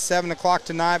at about 7 o'clock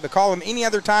tonight, but call him any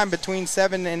other time between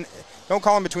 7 and – don't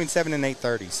call him between 7 and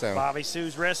 8:30. So Bobby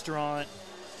Sue's Restaurant.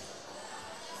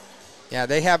 Yeah,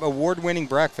 they have award-winning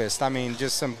breakfast. I mean,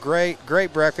 just some great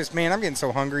breakfast. Man, I'm getting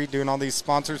so hungry doing all these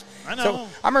sponsors. I know. So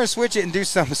I'm going to switch it and do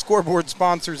some scoreboard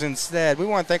sponsors instead. We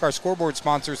want to thank our scoreboard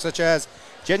sponsors, such as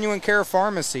Genuine Care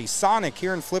Pharmacy, Sonic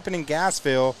here in Flippin and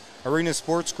Gassville, Arena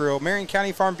Sports Grill, Marion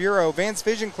County Farm Bureau, Advanced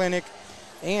Vision Clinic,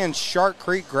 and Shark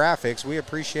Creek Graphics. We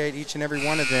appreciate each and every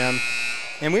one of them.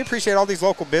 And we appreciate all these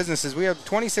local businesses. We have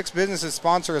 26 businesses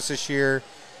sponsor us this year.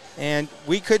 And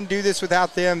we couldn't do this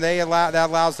without them. That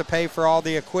allows to pay for all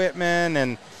the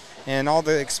equipment and all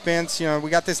the expense. You know, we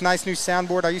got this nice new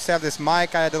soundboard. I used to have this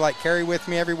mic I had to like carry with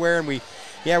me everywhere, and we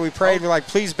prayed. We're like,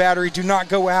 please, battery, do not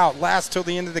go out. Last till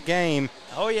the end of the game.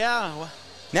 Oh yeah.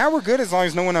 Now we're good as long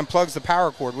as no one unplugs the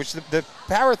power cord, which the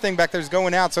power thing back there is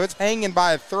going out, so it's hanging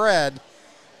by a thread.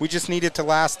 We just need it to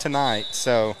last tonight,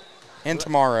 and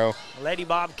tomorrow. Lady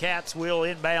Bobcats will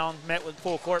inbound, met with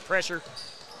full court pressure.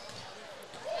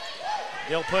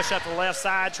 He'll push up the left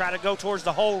side, try to go towards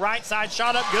the hole, right side,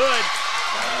 shot up good.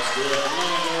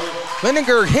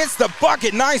 Lindinger hits the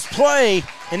bucket, nice play,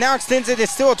 and now extends it.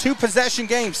 It's still a 2-possession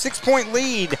game, 6-point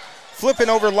lead, flipping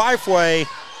over Lifeway.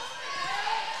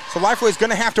 So Lifeway's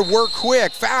going to have to work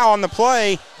quick. Foul on the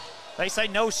play. They say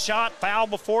no shot, foul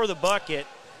before the bucket.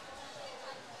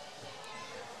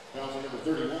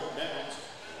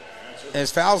 As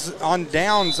fouls on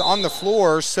Downs on the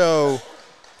floor, so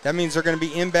that means they're going to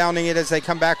be inbounding it as they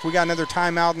come back. We got another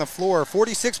timeout on the floor.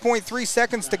 46.3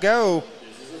 seconds to go.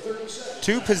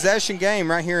 2-possession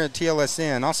game right here at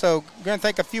TLSN. Also, going to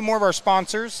thank a few more of our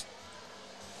sponsors,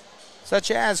 such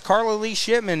as Carla Lee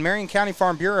Shipman, Marion County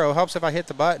Farm Bureau. Helps if I hit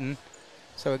the button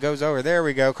so it goes over. There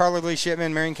we go. Carla Lee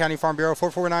Shipman, Marion County Farm Bureau,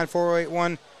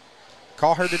 449-4081.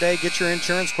 Call her today. Get your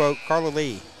insurance quote, Carla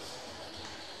Lee.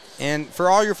 And for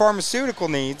all your pharmaceutical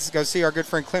needs, go see our good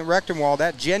friend Clint Rechtenwald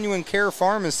at Genuine Care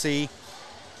Pharmacy.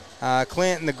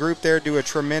 Clint and the group there do a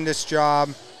tremendous job.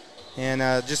 And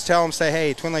just tell them, say,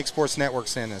 hey, Twin Lakes Sports Network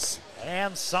sent us.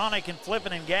 And Sonic and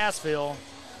Flippin in Gassville,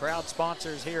 proud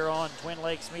sponsors here on Twin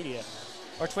Lakes Media,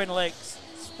 or Twin Lakes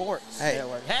Sports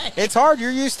Network. Hey, it's hard. You're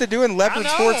used to doing Leopard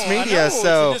Sports Media.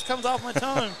 So it just comes off my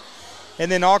tongue.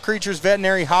 And then All Creatures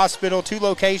Veterinary Hospital, 2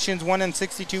 locations, one in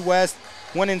 62 West,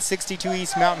 one in 62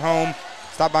 East, Mountain Home.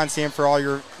 Stop by and see them for all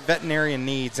your veterinarian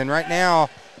needs. And right now,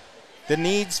 the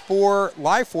needs for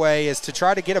Lifeway is to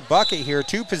try to get a bucket here.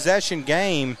 2-possession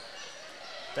game.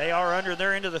 They are under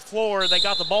their end of the floor. They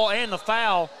got the ball and the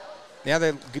foul.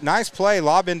 Yeah, nice play.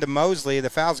 Lob into Mosley. The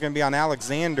foul's going to be on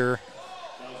Alexander.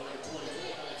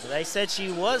 They said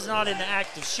she was not in the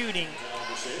act of shooting.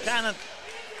 Kind of.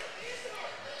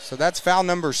 So that's foul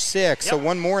number 6. Yep. So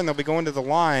one more and they'll be going to the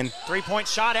line. 3-point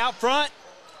shot out front.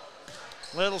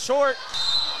 Little short.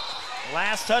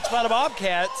 Last touch by the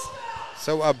Bobcats.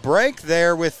 So a break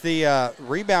there with the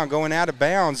rebound going out of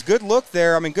bounds. Good look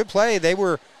there. I mean, good play. They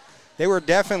were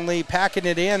definitely packing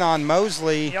it in on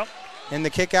Mosley in the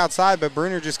kick outside, but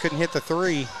Bruner just couldn't hit the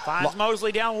 3. Finds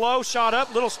Mosley down low, shot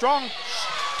up, little strong.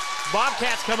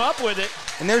 Bobcats come up with it.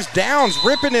 And there's Downs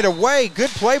ripping it away. Good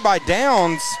play by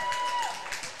Downs.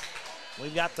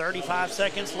 We've got 35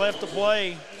 seconds left to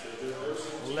play.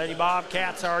 Lady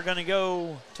Bobcats are going to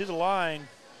go to the line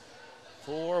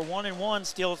for 1-and-1.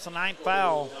 Still, it's the 9th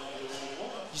foul.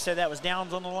 You said that was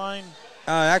Downs on the line?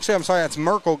 Actually, I'm sorry. That's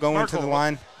Merkel going to the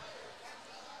line.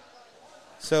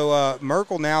 So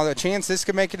Merkel now, the chance this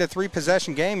could make it a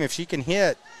 3-possession game if she can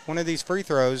hit one of these free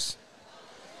throws.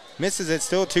 Misses it,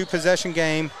 still a 2-possession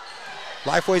game.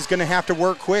 Lifeway's going to have to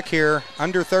work quick here,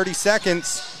 under 30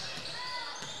 seconds.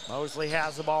 Mosley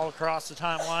has the ball across the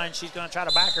timeline. She's going to try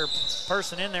to back her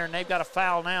person in there, and they've got a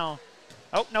foul now.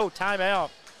 Oh, no, timeout.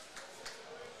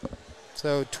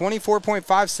 So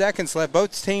 24.5 seconds left.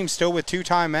 Both teams still with 2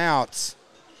 timeouts.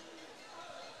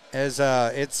 As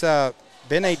it's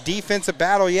been a defensive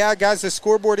battle. Yeah, guys, the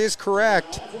scoreboard is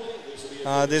correct.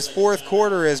 This 4th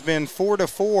quarter has been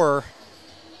 4-4.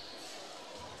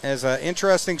 As an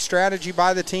interesting strategy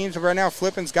by the teams. Right now,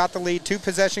 Flippin's got the lead,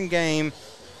 2-possession game.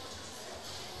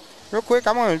 Real quick,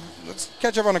 let's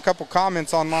catch up on a couple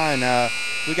comments online.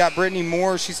 We got Brittany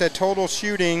Moore. She said total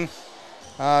shooting.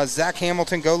 Zach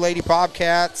Hamilton, go Lady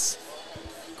Bobcats.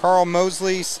 Carrie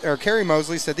Mosley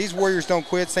said these Warriors don't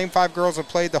quit. Same 5 girls have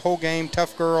played the whole game.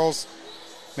 Tough girls.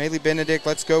 Maylee Benedict,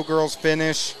 let's go girls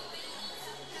finish.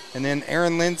 And then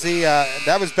Aaron Lindsay,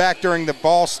 that was back during the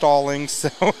ball stalling. So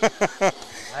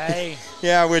hey.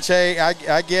 Yeah, which, hey,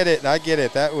 I get it.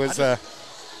 That was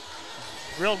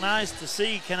real nice to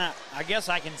see. I guess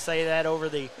I can say that over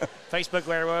the Facebook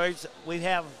airwaves. We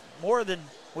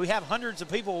have hundreds of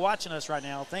people watching us right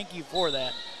now. Thank you for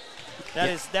that.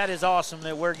 That is awesome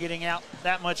that we're getting out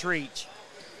that much reach.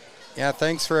 Yeah,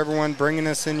 thanks for everyone bringing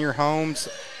us in your homes.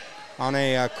 on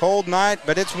a cold night,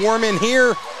 but it's warm in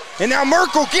here. And now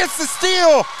Merkel gets the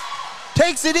steal,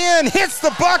 takes it in, hits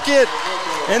the bucket,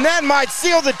 and that might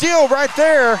seal the deal right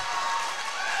there.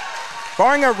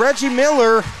 Barring a Reggie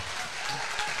Miller,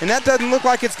 and that doesn't look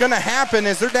like it's going to happen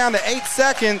as they're down to 8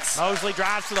 seconds. Mosley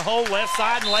drives to the hole, left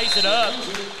side, and lays it up.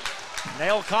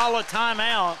 They'll call a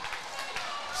timeout.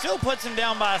 Still puts him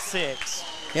down by 6.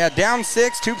 Yeah, down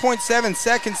 6, 2.7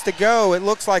 seconds to go. It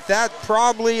looks like that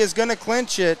probably is going to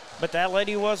clinch it. But that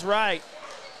lady was right.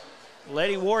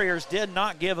 Lady Warriors did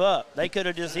not give up. They could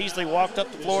have just easily walked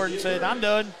up the floor and said, I'm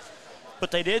done.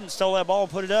 But they didn't. Stole that ball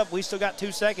and put it up. We still got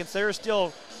 2 seconds. There's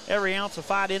still every ounce of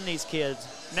fight in these kids.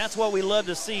 And that's what we love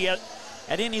to see at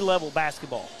any level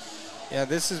basketball. Yeah,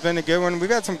 this has been a good one. We've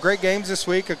had some great games this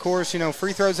week. Of course, you know,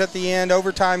 free throws at the end,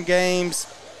 overtime games,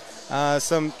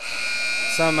 some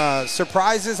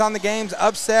surprises on the games,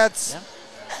 upsets.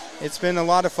 Yeah. It's been a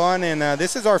lot of fun, and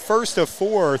this is our first of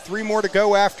 4. 3 more to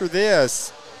go after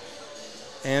this.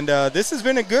 And this has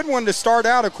been a good one to start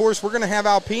out. Of course, we're going to have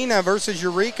Alpena versus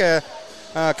Eureka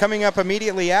coming up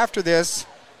immediately after this.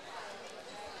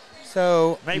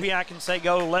 So maybe I can say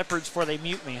go Leopards before they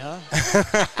mute me,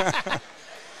 huh?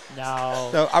 No.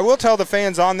 So I will tell the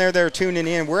fans on there that are tuning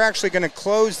in, we're actually going to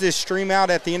close this stream out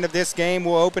at the end of this game.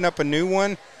 We'll open up a new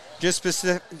one just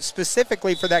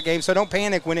specifically for that game. So don't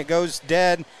panic when it goes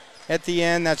dead at the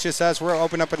end. That's just us. We'll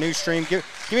open up a new stream. Give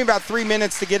me about 3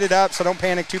 minutes to get it up, so don't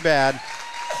panic too bad.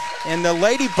 And the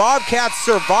Lady Bobcats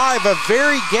survive a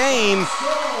very game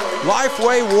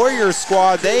Lifeway Warriors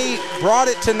squad. They brought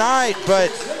it tonight, but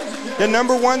the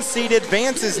number 1 seed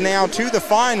advances now to the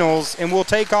finals and will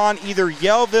take on either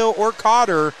Yellville or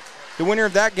Cotter. The winner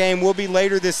of that game will be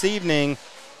later this evening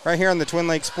right here on the Twin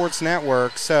Lakes Sports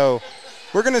Network. So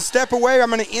we're going to step away. I'm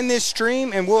going to end this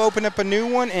stream, and we'll open up a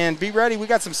new one. And be ready. We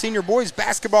got some senior boys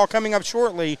basketball coming up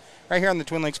shortly right here on the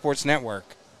Twin Lakes Sports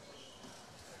Network.